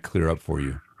can I clear up for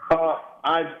you?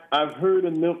 I've heard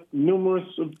numerous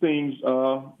of things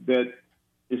that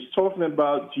is talking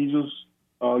about Jesus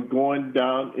going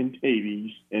down in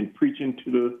Hades and preaching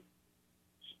to the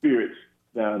spirits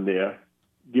down there,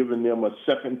 giving them a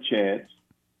second chance.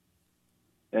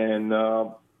 And I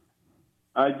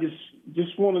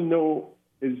just want to know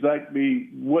exactly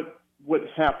what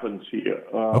happens here.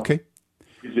 Okay.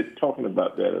 Is it talking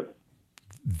about that?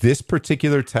 This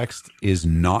particular text is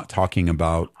not talking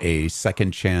about a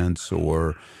second chance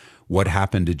or what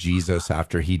happened to Jesus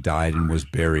after he died and was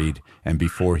buried and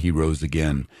before he rose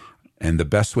again. And the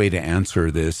best way to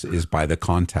answer this is by the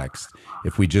context.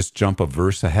 If we just jump a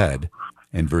verse ahead,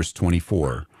 in verse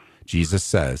 24, Jesus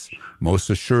says, most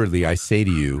assuredly I say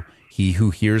to you, he who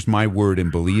hears my word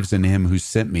and believes in him who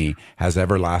sent me has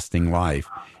everlasting life,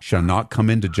 shall not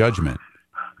come into judgment,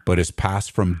 but is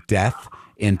passed from death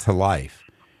into life.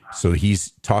 So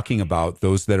he's talking about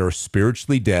those that are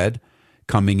spiritually dead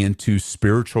coming into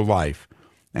spiritual life.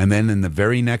 And then in the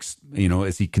very next,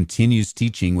 as he continues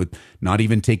teaching with not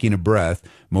even taking a breath,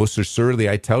 most assuredly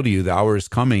I tell to you, the hour is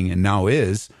coming and now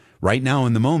is, right now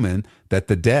in the moment, that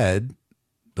the dead,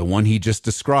 the one he just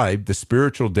described, the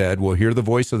spiritual dead, will hear the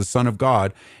voice of the Son of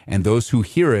God, and those who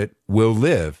hear it will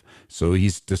live. So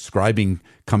he's describing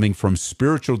coming from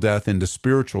spiritual death into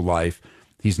spiritual life.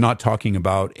 He's not talking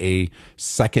about a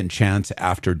second chance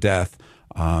after death,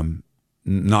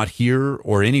 not here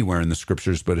or anywhere in the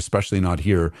scriptures, but especially not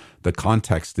here. The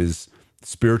context is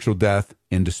spiritual death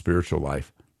into spiritual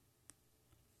life.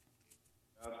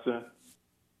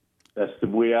 That's the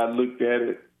way I looked at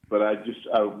it, but I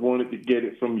wanted to get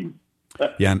it from you.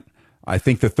 Yeah, and I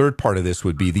think the third part of this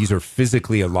would be these are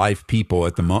physically alive people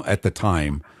at the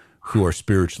time who are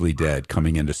spiritually dead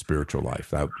coming into spiritual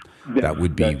life. That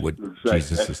would be what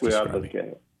Jesus is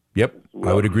describing. Yep,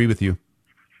 I would agree with you.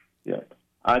 Yeah.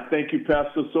 I thank you,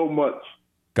 Pastor, so much.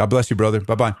 God bless you, brother.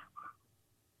 Bye-bye.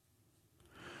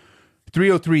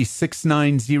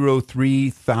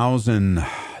 303-690-3000.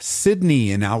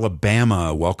 Sydney in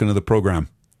Alabama. Welcome to the program.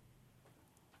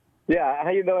 Yeah,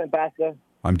 how you doing, Pastor?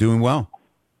 I'm doing well.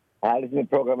 I listen to the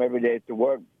program every day to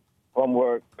work, from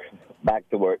work, back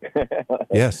to work.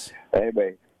 Yes.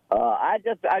 Anyway, I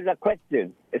just asked a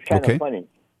question. It's kind of funny.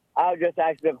 I'll just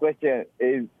ask the question: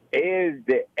 Is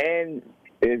the end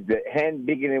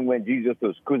beginning when Jesus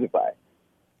was crucified?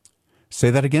 Say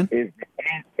that again.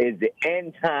 Is the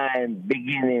end time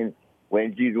beginning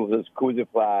when Jesus was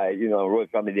crucified? Rose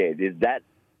from the dead. Is that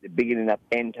the beginning of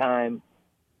end time?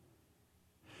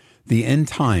 The end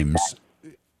times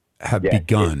have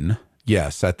begun.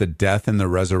 Yes, at the death and the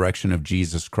resurrection of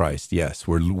Jesus Christ. Yes,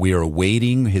 we are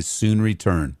awaiting his soon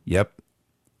return. Yep.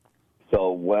 So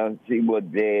once he was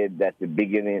dead, that's the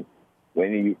beginning.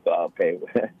 When he okay,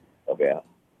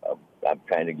 I'm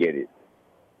trying to get it.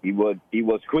 He was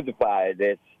crucified.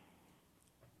 That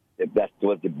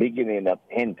was the beginning of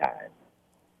end time.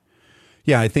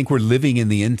 Yeah, I think we're living in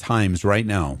the end times right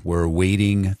now. We're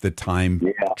awaiting the time.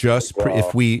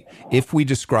 If we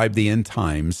describe the end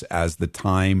times as the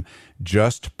time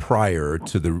just prior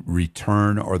to the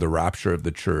return or the rapture of the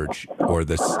church, or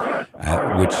this,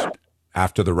 which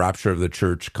after the rapture of the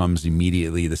church comes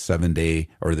immediately the 7-year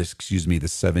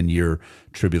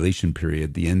tribulation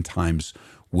period. The end times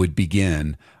would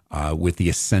begin with the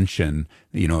ascension.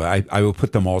 I will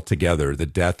put them all together: the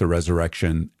death, the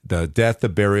resurrection,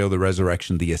 the burial, the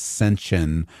resurrection, the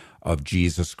ascension of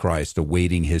Jesus Christ,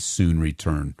 awaiting his soon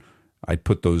return. I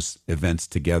put those events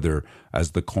together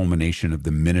as the culmination of the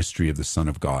ministry of the Son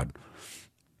of God.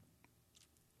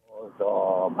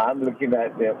 So I'm looking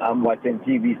at them. I'm watching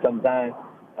TV sometimes,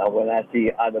 and when I see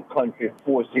other countries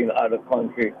forcing other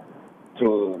countries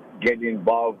to get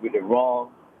involved with the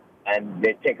wrong, and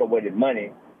they take away the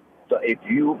money. So if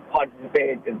you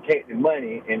participate and take the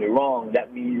money in the wrong,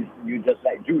 that means you're just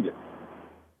like Judas.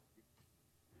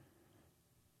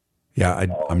 Yeah,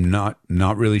 I'm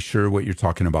not really sure what you're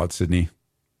talking about, Sydney.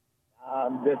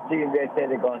 The team, they say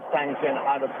they're going to sanction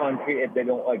other country if they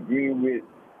don't agree with,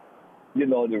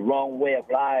 the wrong way of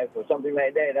life or something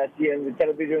like that. I see on the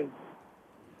television.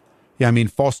 Yeah, I mean,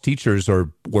 false teachers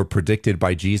were predicted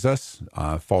by Jesus.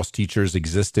 False teachers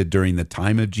existed during the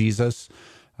time of Jesus.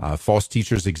 False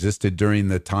teachers existed during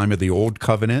the time of the Old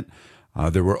Covenant.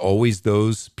 There were always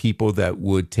those people that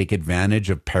would take advantage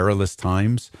of perilous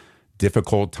times,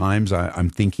 difficult times. I'm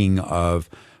thinking of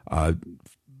 2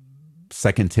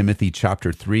 Timothy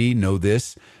chapter 3. Know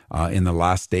this, in the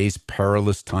last days,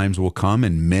 perilous times will come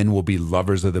and men will be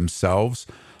lovers of themselves.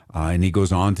 And he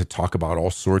goes on to talk about all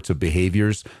sorts of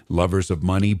behaviors: lovers of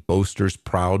money, boasters,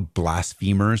 proud,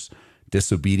 blasphemers,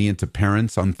 disobedient to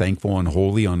parents, unthankful,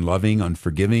 unholy, unloving,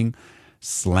 unforgiving,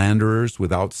 slanderers,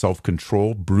 without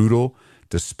self-control, brutal,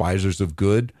 despisers of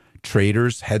good,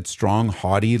 traitors, headstrong,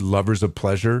 haughty, lovers of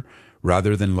pleasure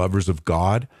rather than lovers of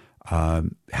God,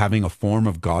 having a form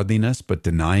of godliness but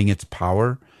denying its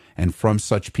power. And from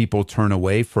such people turn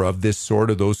away, for of this sort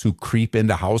are those who creep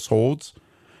into households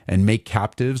and make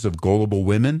captives of gullible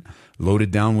women,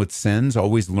 loaded down with sins,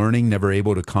 always learning, never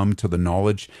able to come to the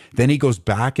knowledge. Then he goes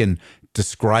back and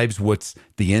describes what's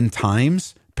the end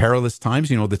times, perilous times,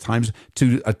 the times,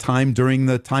 to a time during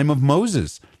the time of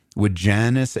Moses with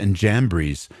Jannes and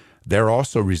Jambres. They're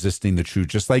also resisting the truth,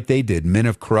 just like they did. Men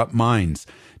of corrupt minds,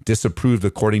 disapproved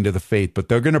according to the faith. But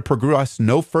they're going to progress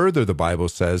no further, the Bible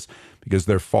says, because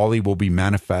their folly will be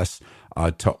manifest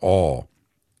to all.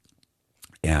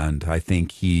 And I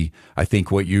think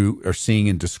what you are seeing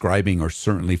and describing are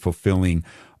certainly fulfilling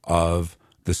of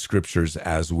the scriptures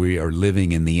as we are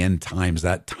living in the end times,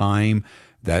 that time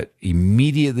that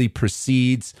immediately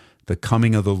precedes the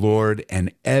coming of the Lord,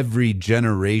 and every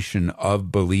generation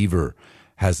of believer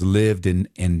has lived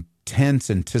in intense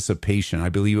anticipation. I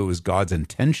believe it was God's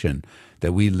intention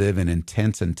that we live in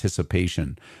intense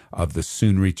anticipation of the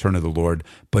soon return of the Lord,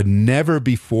 but never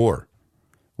before.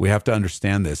 We have to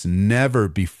understand this. Never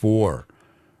before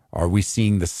are we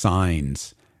seeing the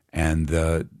signs and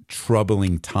the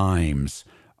troubling times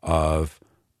of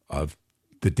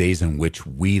the days in which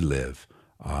we live.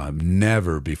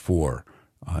 Never before.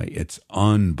 It's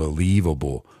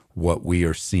unbelievable what we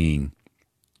are seeing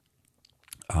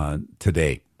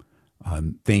today.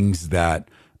 Things that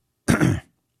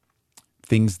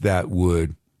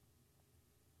would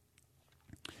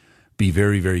be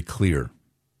very, very clear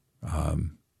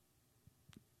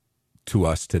to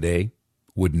us today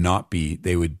would not be.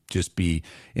 They would just be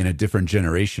in a different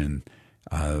generation.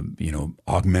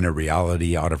 Augmented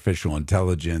reality, artificial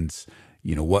intelligence.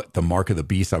 What the mark of the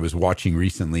beast. I was watching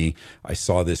recently. I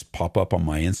saw this pop up on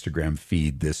my Instagram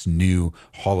feed, this new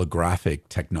holographic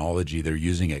technology they're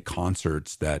using at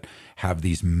concerts that have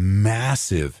these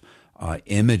massive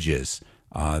images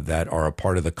that are a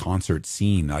part of the concert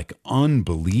scene. Like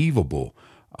unbelievable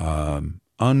how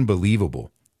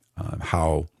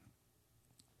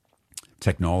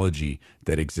technology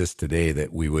that exists today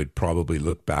that we would probably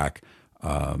look back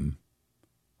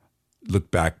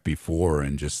before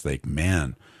and just like,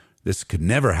 man, this could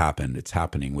never happen. It's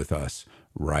happening with us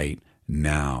right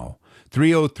now.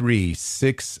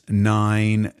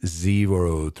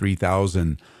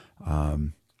 303-690-3000.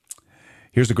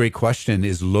 Here's a great question.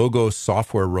 Is Logos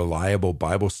software reliable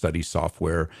Bible study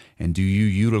software? And do you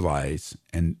utilize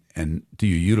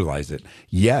it?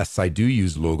 Yes, I do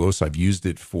use Logos. I've used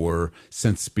it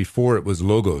since before it was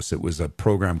Logos. It was a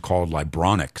program called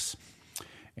Libronics.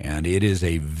 And it is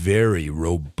a very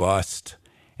robust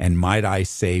and, might I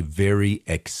say, very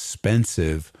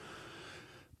expensive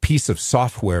piece of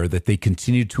software that they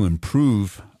continue to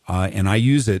improve. And I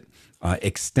use it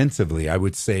extensively. I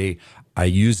would say I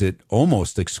use it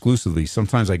almost exclusively.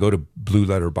 Sometimes I go to Blue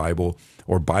Letter Bible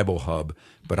or Bible Hub,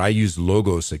 but I use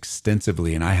Logos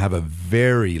extensively. And I have a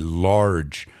very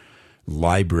large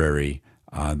library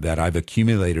that I've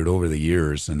accumulated over the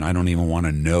years. And I don't even want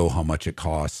to know how much it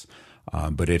costs.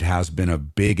 But it has been a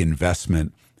big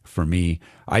investment for me.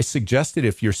 I suggest it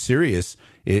if you're serious.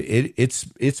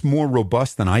 It's more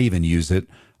robust than I even use it,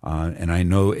 and I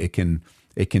know it can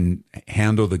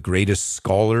handle the greatest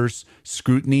scholars'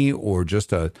 scrutiny or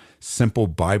just a simple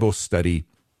Bible study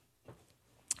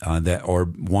that or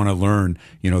want to learn.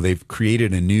 They've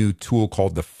created a new tool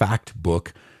called the Fact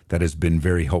Book that has been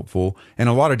very helpful, and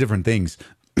a lot of different things.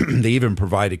 They even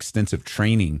provide extensive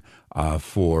training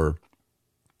for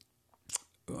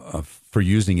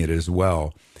using it as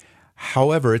well.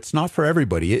 However, it's not for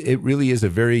everybody. It really is a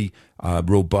very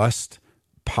robust,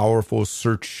 powerful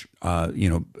search,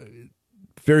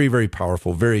 very, very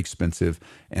powerful, very expensive.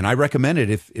 And I recommend it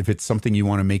if it's something you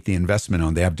want to make the investment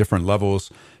on. They have different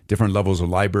levels of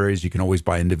libraries. You can always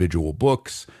buy individual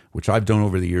books, which I've done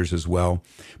over the years as well.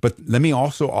 But let me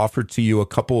also offer to you a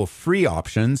couple of free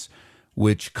options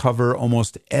which cover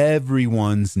almost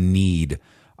everyone's need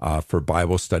for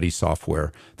Bible study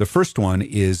software. The first one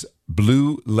is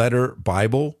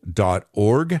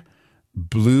blueletterbible.org.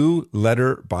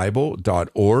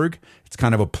 blueletterbible.org. It's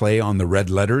kind of a play on the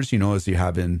red letters, as you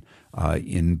have in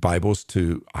Bibles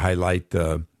to highlight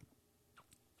the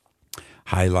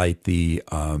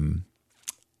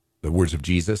words of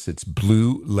Jesus. It's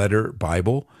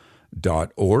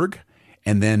blueletterbible.org.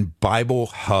 And then Bible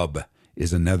Hub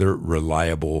is another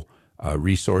reliable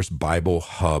resource, Bible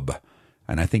Hub.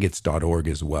 And I think it's .org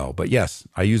as well. But yes,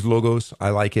 I use Logos.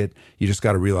 I like it. You just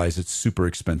got to realize it's super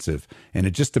expensive. And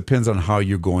it just depends on how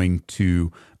you're going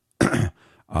to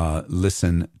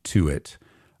listen to it.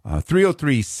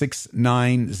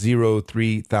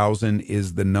 303-690-3000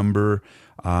 is the number.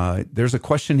 There's a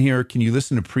question here. Can you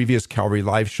listen to previous Calvary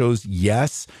Live shows?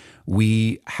 Yes,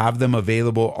 we have them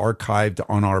available, archived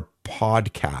on our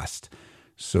podcast.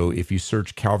 So if you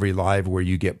search Calvary Live where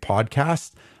you get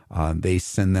podcasts, they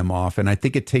send them off. And I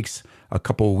think it takes a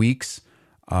couple of weeks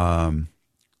to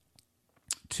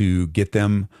get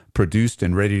them produced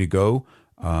and ready to go.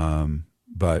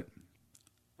 But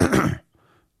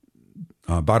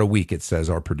about a week, it says,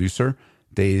 our producer,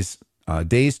 days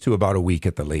to about a week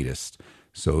at the latest.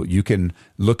 So you can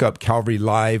look up Calvary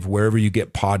Live wherever you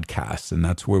get podcasts, and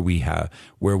that's where we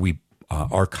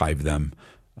archive them,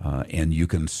 and you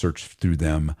can search through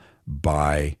them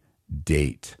by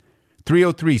date.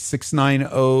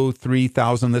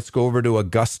 303-690-3000. Let's go over to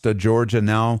Augusta, Georgia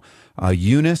now.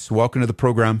 Eunice, welcome to the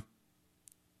program.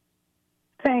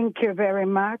 Thank you very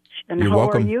much. And You're how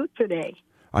welcome. are you today?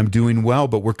 I'm doing well,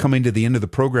 but we're coming to the end of the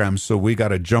program, so we got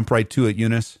to jump right to it,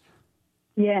 Eunice.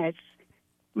 Yes.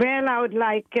 Well, I would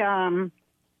like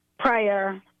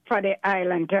prayer for the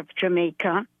island of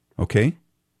Jamaica, Okay.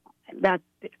 that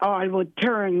all would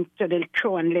turn to the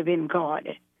true and living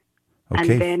God.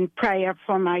 Okay. And then prayer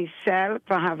for myself.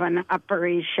 I have an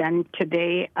operation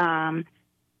today,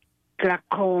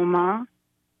 glaucoma,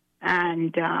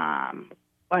 and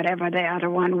whatever the other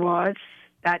one was,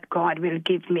 that God will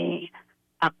give me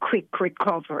a quick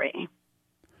recovery.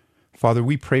 Father,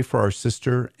 we pray for our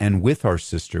sister, and with our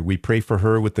sister, we pray for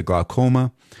her with the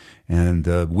glaucoma and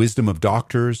the wisdom of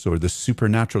doctors or the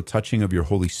supernatural touching of your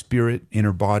Holy Spirit in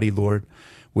her body, Lord.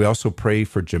 We also pray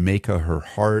for Jamaica. Her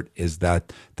heart is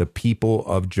that the people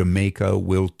of Jamaica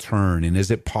will turn. And is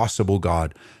it possible,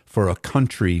 God, for a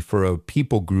country, for a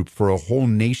people group, for a whole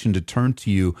nation to turn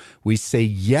to you? We say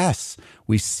yes.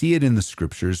 We see it in the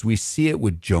scriptures. We see it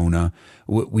with Jonah.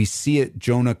 We see it,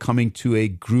 Jonah coming to a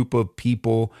group of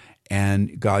people,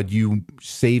 and God, you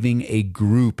saving a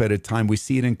group at a time. We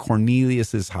see it in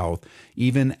Cornelius's house.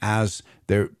 Even as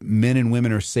their men and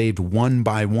women are saved one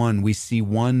by one, we see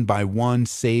one by one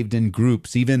saved in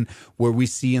groups. Even where we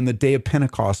see in the day of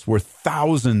Pentecost, where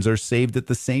thousands are saved at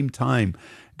the same time.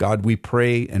 God, we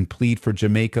pray and plead for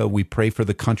Jamaica. We pray for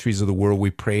the countries of the world.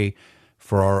 We pray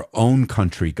for our own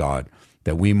country, God,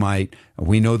 that we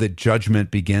know that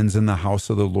judgment begins in the house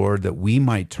of the Lord, that we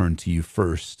might turn to you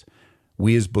first.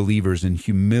 We as believers in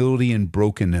humility and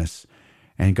brokenness,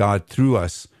 and God, through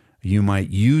us, you might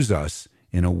use us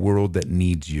in a world that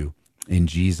needs you. In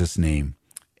Jesus' name,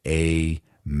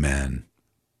 amen.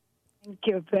 Thank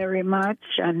you very much.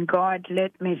 And God,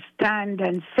 let me stand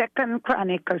on 2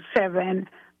 Chronicles 7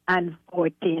 and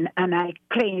 14. And I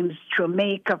claim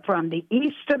Jamaica from the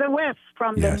east to the west,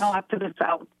 from the north to the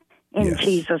south. In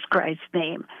Jesus Christ's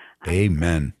name.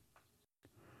 Amen.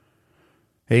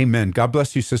 Amen. God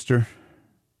bless you, sister.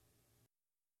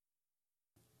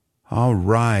 All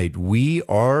right. We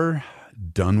are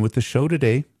done with the show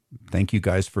today. Thank you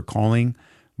guys for calling.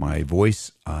 My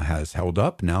voice has held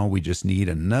up. Now we just need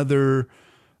another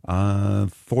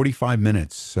 45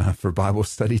 minutes for Bible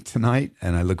study tonight.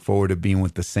 And I look forward to being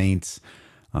with the saints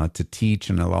to teach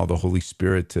and allow the Holy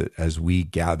Spirit to, as we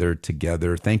gather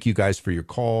together. Thank you guys for your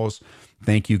calls.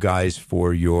 Thank you guys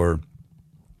for your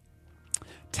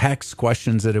text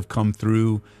questions that have come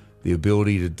through, the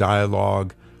ability to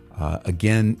dialogue.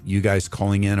 Again, you guys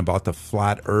calling in about the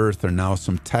flat earth are now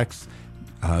some text.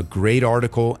 Great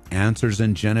article,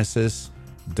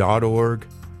 answersingenesis.org.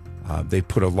 They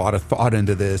put a lot of thought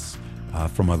into this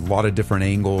from a lot of different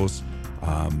angles.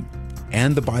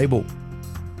 And the Bible,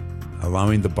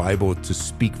 allowing the Bible to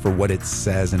speak for what it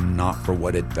says and not for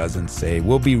what it doesn't say.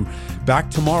 We'll be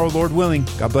back tomorrow, Lord willing.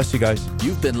 God bless you guys.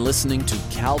 You've been listening to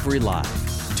Calvary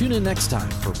Live. Tune in next time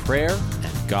for prayer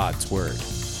and God's Word.